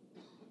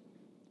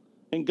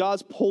 And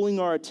God's pulling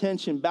our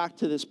attention back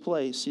to this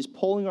place. He's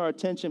pulling our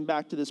attention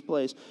back to this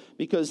place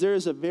because there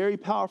is a very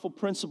powerful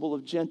principle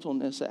of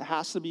gentleness that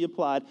has to be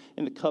applied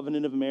in the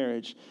covenant of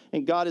marriage.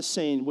 And God is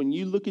saying, when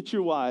you look at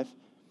your wife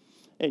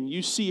and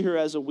you see her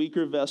as a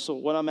weaker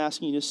vessel, what I'm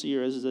asking you to see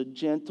her as is a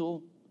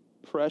gentle,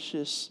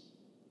 precious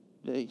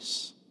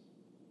vase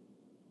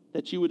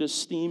that you would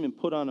esteem and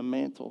put on a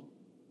mantle,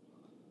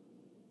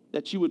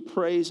 that you would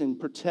praise and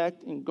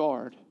protect and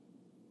guard.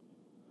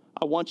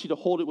 I want you to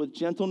hold it with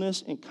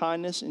gentleness and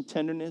kindness and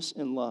tenderness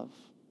and love.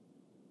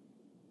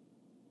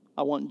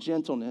 I want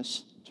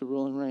gentleness to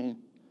rule and reign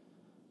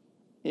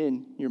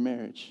in your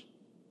marriage.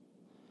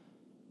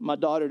 My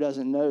daughter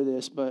doesn't know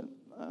this, but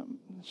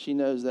she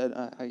knows that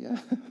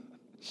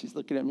she's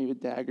looking at me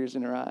with daggers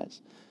in her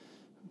eyes.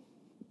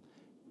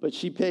 But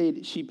she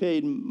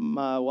paid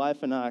my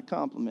wife and I a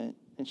compliment,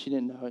 and she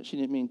didn't know it. She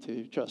didn't mean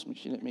to. Trust me,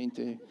 she didn't mean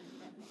to.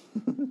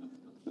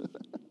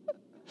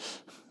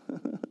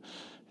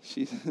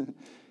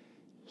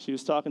 She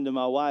was talking to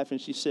my wife, and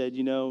she said,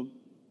 you know,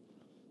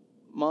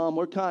 Mom,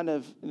 we're kind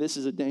of, this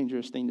is a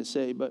dangerous thing to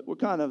say, but we're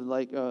kind of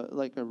like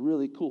a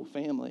really cool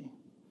family.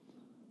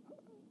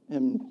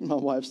 And my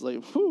wife's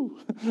like, whew,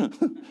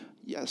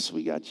 yes,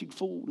 we got you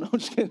fooled. No, I'm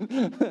just kidding.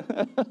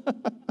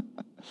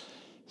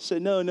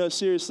 Said, no,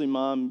 seriously,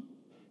 Mom,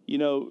 you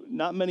know,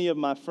 not many of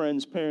my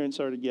friends' parents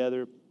are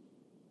together,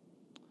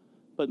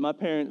 but my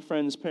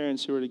friends'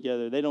 parents who are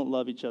together, they don't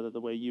love each other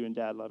the way you and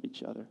Dad love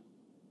each other.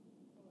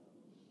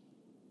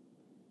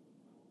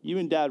 You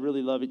and Dad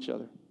really love each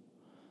other.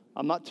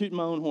 I'm not tooting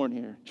my own horn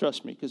here.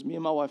 Trust me, because me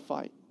and my wife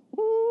fight.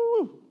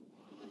 Woo!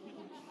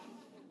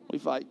 We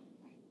fight.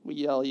 We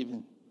yell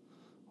even.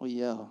 We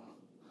yell.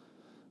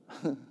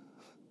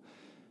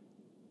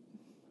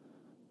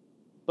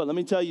 But let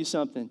me tell you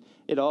something.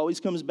 It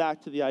always comes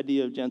back to the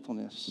idea of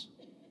gentleness.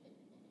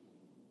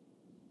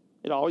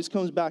 It always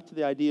comes back to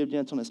the idea of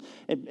gentleness.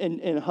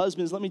 And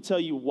husbands, let me tell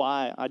you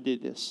why I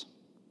did this.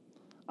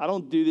 I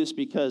don't do this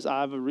because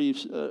I've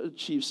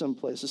achieved some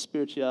place of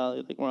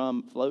spirituality, like where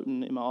I'm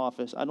floating in my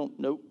office. I don't,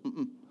 nope.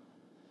 Can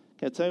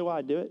I tell you why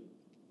I do it?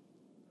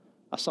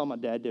 I saw my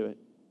dad do it.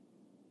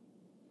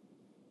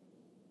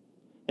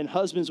 And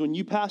husbands, when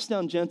you pass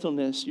down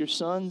gentleness, your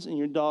sons and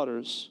your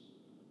daughters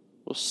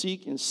will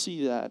seek and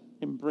see that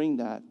and bring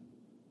that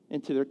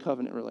into their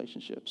covenant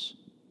relationships.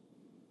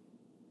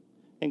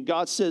 And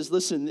God says,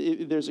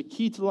 listen, there's a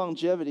key to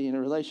longevity in a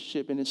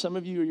relationship. And some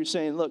of you, you're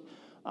saying, look,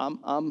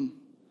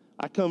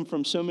 I come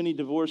from so many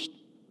divorced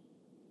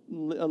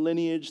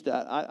lineage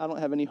that I don't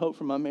have any hope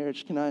for my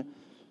marriage. Can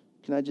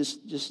I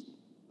just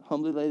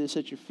humbly lay this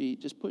at your feet?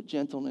 Just put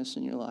gentleness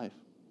in your life.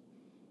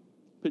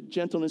 Put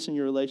gentleness in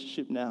your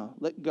relationship now.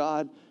 Let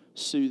God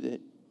soothe it.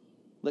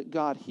 Let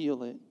God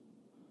heal it.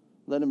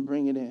 Let him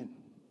bring it in.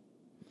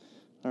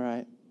 All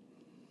right.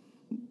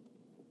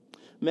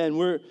 Men,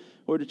 we're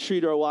to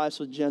treat our wives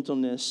with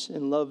gentleness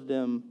and love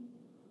them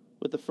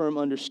with a firm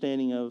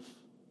understanding of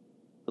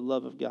the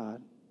love of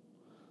God.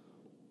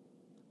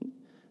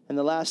 And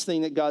the last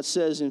thing that God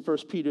says in 1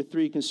 Peter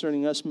 3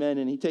 concerning us men,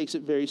 and he takes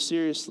it very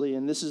seriously,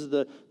 and this is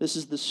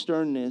the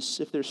sternness.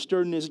 If there's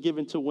sternness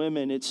given to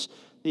women, it's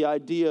the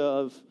idea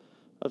of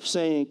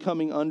saying,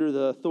 coming under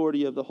the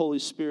authority of the Holy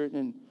Spirit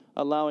and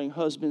allowing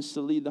husbands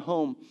to lead the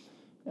home.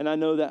 And I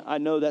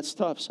know that's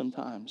tough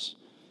sometimes.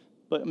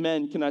 But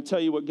men, can I tell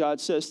you what God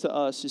says to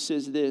us? He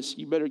says this,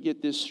 you better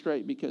get this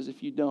straight, because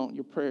if you don't,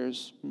 your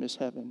prayers miss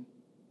heaven.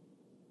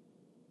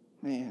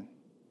 Man.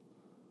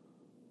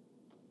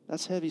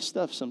 That's heavy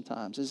stuff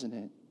sometimes, isn't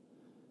it?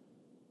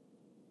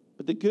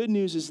 But the good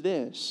news is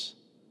this,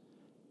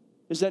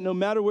 is that no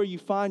matter where you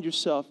find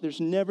yourself,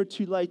 there's never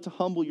too late to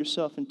humble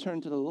yourself and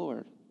turn to the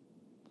Lord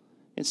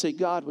and say,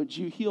 God, would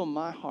you heal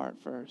my heart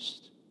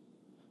first?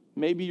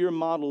 Maybe your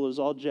model is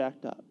all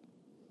jacked up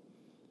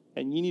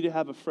and you need to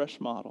have a fresh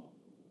model.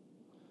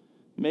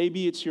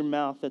 Maybe it's your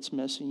mouth that's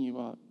messing you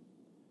up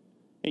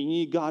and you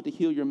need God to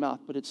heal your mouth,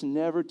 but it's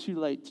never too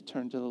late to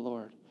turn to the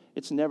Lord.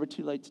 It's never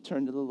too late to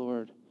turn to the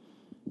Lord.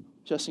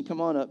 Justin,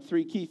 come on up.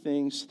 3 key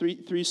things,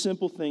 three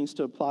simple things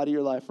to apply to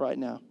your life right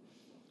now.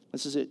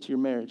 This is it, to your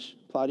marriage.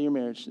 Apply to your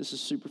marriage. This is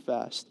super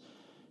fast.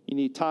 You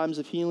need times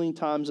of healing,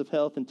 times of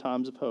health, and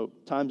times of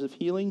hope. Times of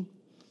healing,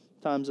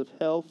 times of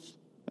health,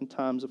 and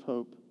times of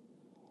hope.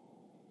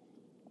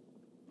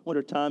 What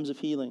are times of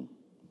healing?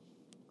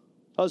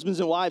 Husbands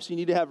and wives, you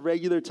need to have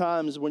regular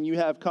times when you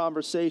have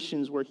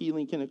conversations where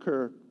healing can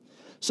occur.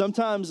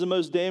 Sometimes the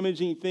most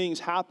damaging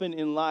things happen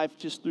in life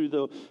just through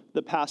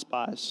the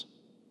pass-bys,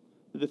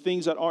 the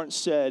things that aren't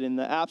said and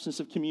the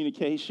absence of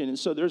communication. And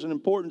so there's an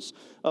importance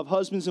of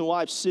husbands and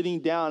wives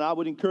sitting down. I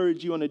would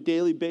encourage you on a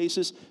daily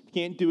basis. If you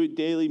can't do it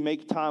daily,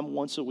 make time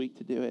once a week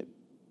to do it.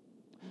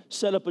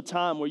 Set up a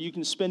time where you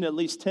can spend at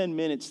least 10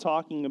 minutes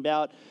talking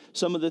about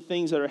some of the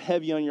things that are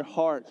heavy on your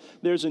heart.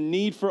 There's a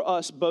need for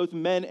us, both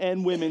men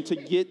and women, to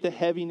get the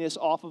heaviness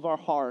off of our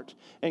heart.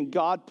 And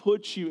God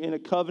puts you in a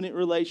covenant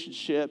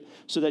relationship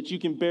so that you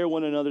can bear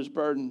one another's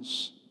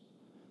burdens.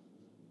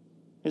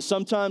 And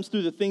sometimes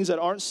through the things that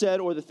aren't said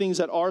or the things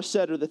that are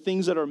said or the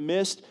things that are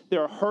missed,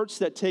 there are hurts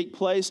that take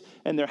place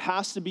and there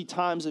has to be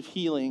times of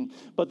healing.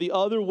 But the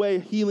other way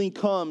healing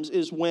comes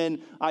is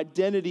when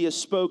identity is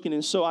spoken.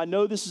 And so I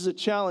know this is a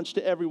challenge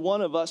to every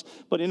one of us,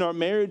 but in our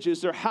marriages,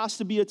 there has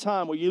to be a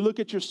time where you look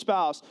at your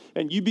spouse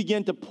and you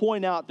begin to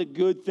point out the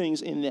good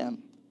things in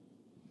them.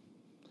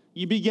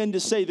 You begin to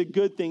say the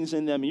good things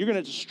in them. You're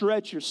going to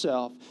stretch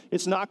yourself.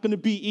 It's not going to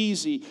be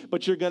easy,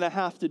 but you're going to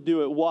have to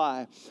do it.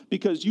 Why?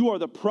 Because you are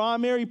the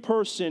primary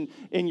person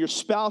in your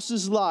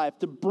spouse's life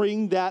to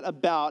bring that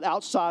about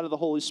outside of the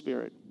Holy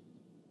Spirit.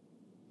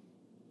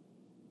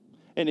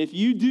 And if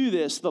you do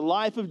this, the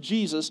life of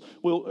Jesus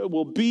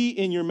will be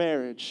in your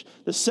marriage.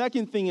 The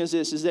second thing is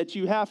this, is that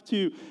you have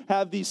to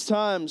have these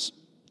times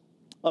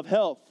of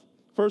health.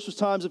 First was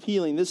times of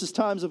healing. This is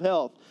times of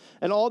health.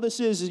 And all this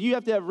is you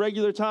have to have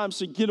regular times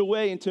to get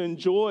away and to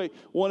enjoy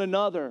one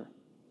another.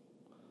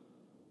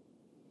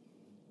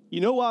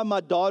 You know why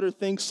my daughter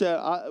thinks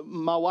that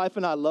my wife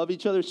and I love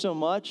each other so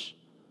much?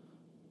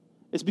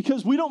 It's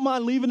because we don't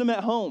mind leaving them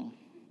at home.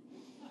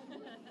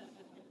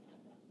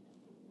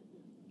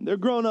 They're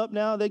grown up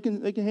now. They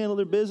can handle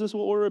their business.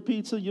 We'll order a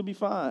pizza. You'll be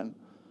fine.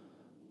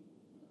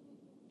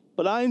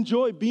 But I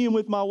enjoy being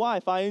with my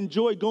wife. I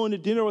enjoy going to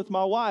dinner with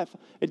my wife.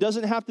 It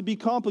doesn't have to be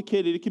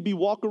complicated. It could be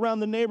walk around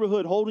the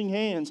neighborhood holding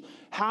hands.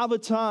 Have a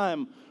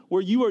time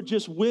where you are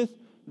just with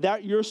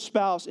your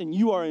spouse and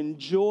you are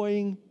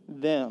enjoying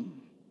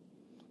them.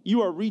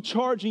 You are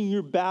recharging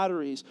your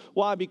batteries.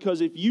 Why?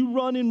 Because if you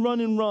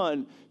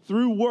run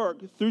through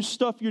work, through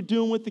stuff you're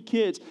doing with the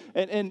kids,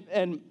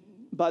 and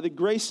by the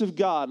grace of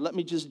God, let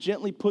me just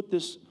gently put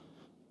this,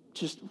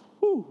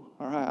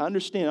 all right, I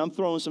understand. I'm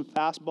throwing some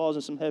fastballs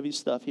and some heavy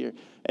stuff here.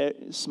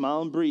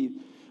 Smile and breathe.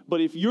 But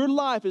if your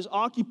life is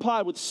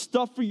occupied with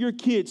stuff for your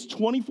kids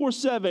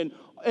 24/7,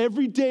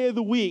 every day of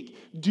the week,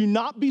 do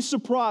not be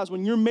surprised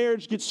when your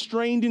marriage gets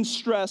strained and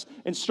stressed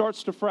and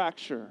starts to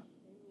fracture.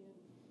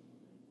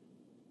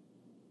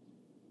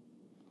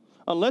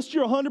 Unless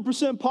you're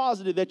 100%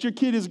 positive that your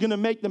kid is going to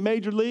make the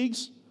major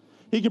leagues,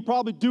 he could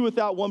probably do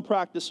without one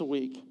practice a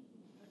week.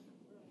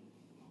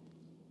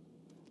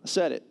 I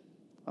said it.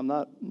 I'm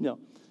not,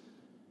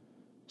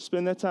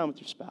 Spend that time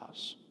with your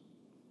spouse.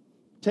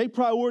 Take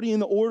priority in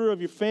the order of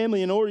your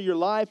family, in order of your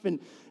life, and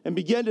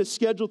begin to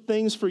schedule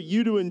things for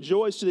you to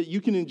enjoy so that you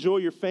can enjoy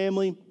your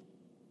family,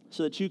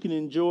 so that you can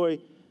enjoy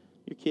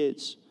your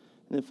kids.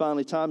 And then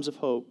finally, times of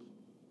hope.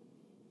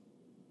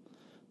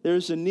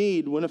 There's a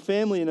need. When a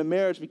family and a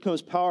marriage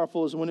becomes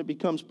powerful is when it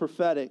becomes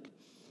prophetic.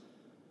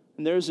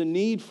 And there's a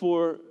need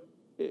for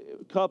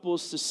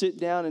couples to sit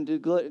down and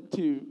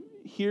to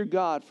hear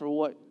God for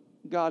what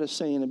God is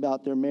saying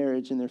about their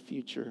marriage and their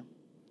future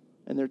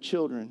and their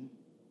children.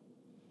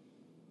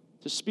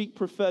 To speak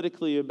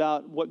prophetically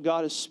about what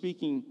God is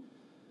speaking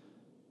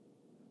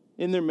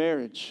in their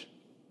marriage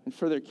and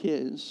for their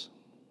kids.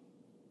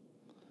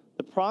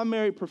 The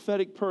primary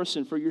prophetic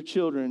person for your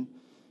children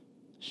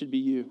should be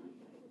you.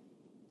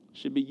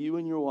 Should be you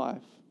and your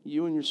wife,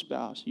 you and your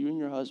spouse, you and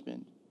your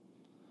husband.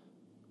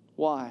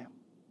 Why?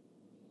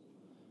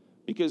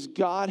 Because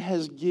God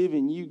has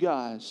given you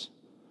guys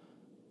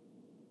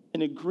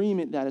an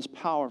agreement that is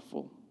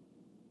powerful.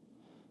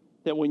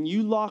 That when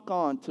you lock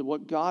on to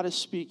what God is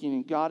speaking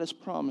and God has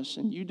promised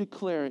and you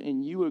declare it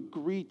and you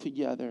agree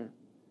together,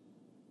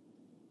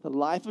 the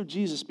life of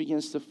Jesus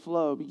begins to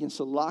flow, begins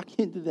to lock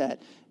into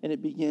that, and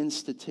it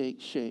begins to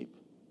take shape.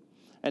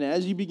 And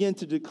as you begin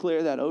to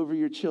declare that over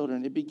your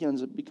children, it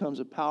becomes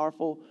a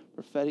powerful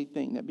prophetic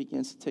thing that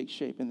begins to take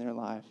shape in their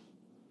life.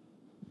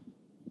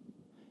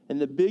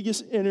 And the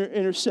biggest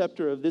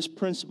interceptor of this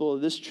principle, of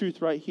this truth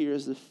right here,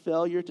 is the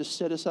failure to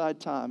set aside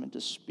time and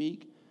to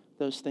speak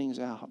those things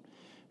out.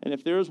 And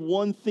if there's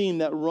one theme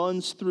that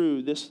runs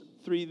through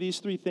these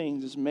three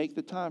things, is make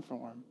the time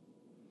for them.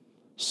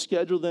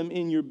 Schedule them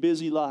in your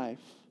busy life.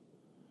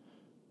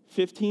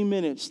 15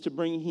 minutes to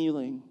bring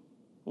healing.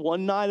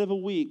 One night of a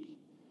week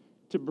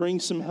to bring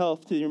some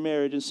health to your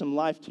marriage and some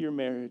life to your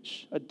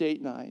marriage. A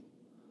date night.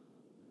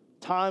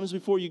 Times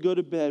before you go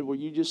to bed where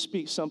you just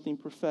speak something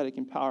prophetic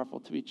and powerful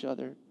to each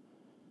other.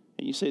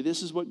 And you say,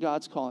 this is what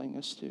God's calling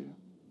us to.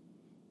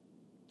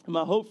 And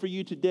my hope for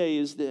you today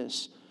is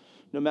this.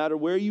 No matter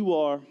where you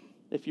are,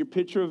 if your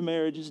picture of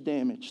marriage is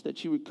damaged,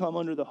 that you would come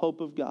under the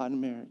hope of God in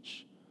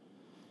marriage.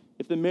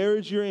 If the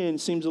marriage you're in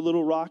seems a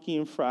little rocky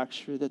and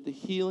fractured, that the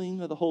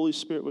healing of the Holy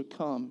Spirit would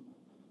come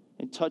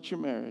and touch your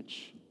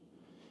marriage.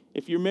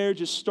 If your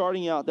marriage is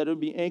starting out, that it would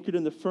be anchored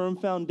in the firm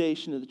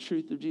foundation of the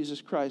truth of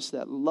Jesus Christ,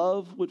 that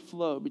love would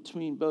flow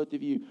between both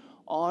of you.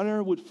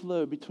 Honor would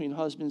flow between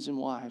husbands and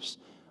wives.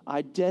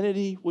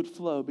 Identity would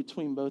flow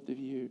between both of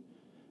you.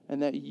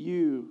 And that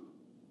you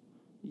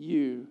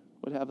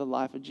would have the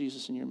life of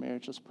Jesus in your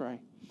marriage. Let's pray.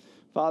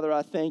 Father,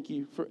 I thank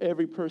you for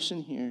every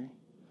person here.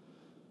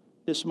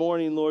 This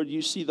morning, Lord,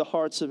 you see the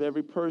hearts of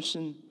every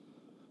person,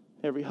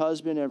 every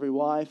husband, every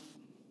wife.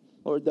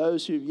 Lord,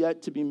 those who have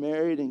yet to be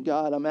married. And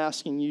God, I'm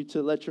asking you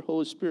to let your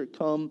Holy Spirit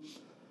come.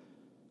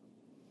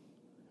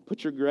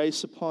 Put your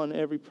grace upon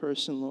every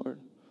person, Lord.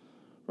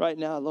 Right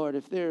now, Lord,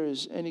 if there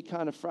is any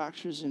kind of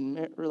fractures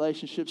in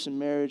relationships and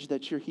marriage,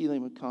 that your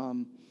healing would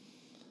come.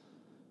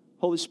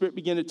 Holy Spirit,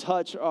 begin to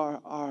touch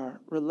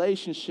our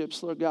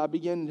relationships, Lord God.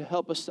 Begin to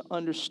help us to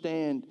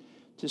understand,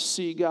 to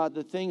see, God,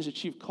 the things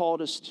that you've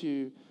called us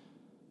to.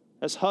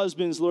 As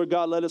husbands, Lord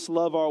God, let us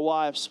love our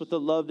wives with the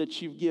love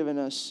that you've given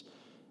us.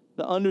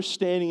 The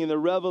understanding and the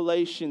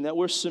revelation that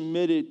we're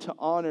submitted to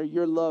honor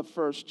your love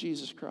first,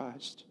 Jesus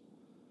Christ.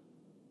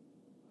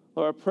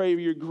 Lord, I pray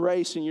for your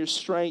grace and your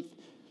strength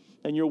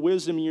and your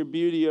wisdom and your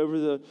beauty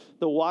over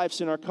the wives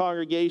in our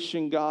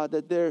congregation, God,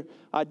 that their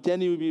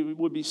identity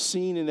would be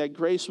seen and that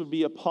grace would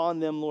be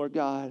upon them, Lord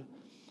God.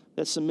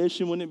 That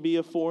submission wouldn't be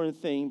a foreign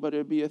thing, but it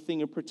would be a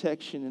thing of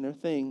protection and a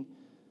thing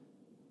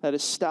that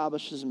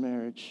establishes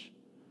marriage.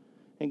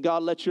 And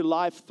God, let your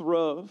life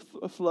flow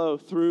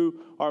through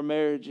our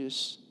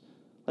marriages.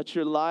 Let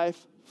your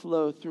life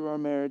flow through our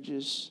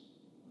marriages.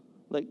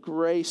 Let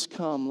grace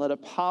come. Let a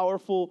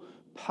powerful,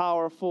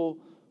 powerful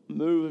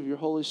move of your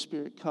Holy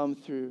Spirit come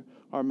through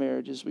our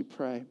marriages, we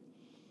pray.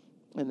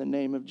 In the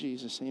name of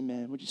Jesus,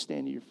 amen. Would you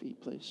stand to your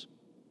feet, please?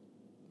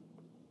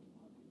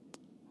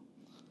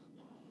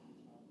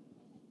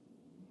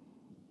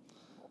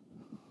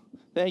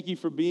 Thank you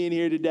for being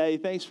here today.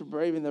 Thanks for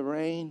braving the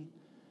rain.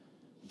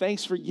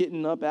 Thanks for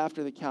getting up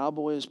after the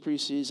Cowboys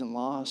preseason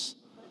loss.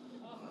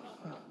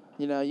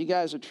 You know, you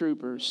guys are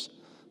troopers.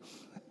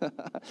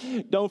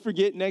 Don't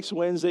forget, next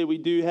Wednesday we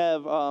do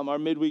have our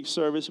midweek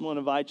service. We want to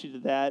invite you to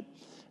that.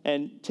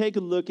 And take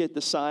a look at the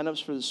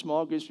signups for the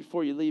small groups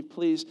before you leave,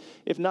 please.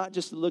 If not,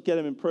 just to look at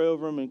them and pray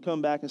over them and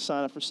come back and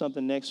sign up for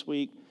something next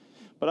week.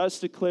 But I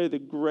just declare the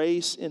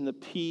grace and the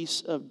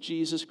peace of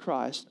Jesus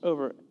Christ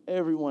over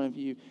every one of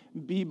you.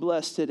 Be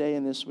blessed today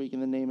and this week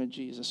in the name of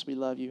Jesus. We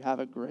love you. Have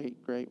a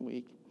great, great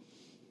week.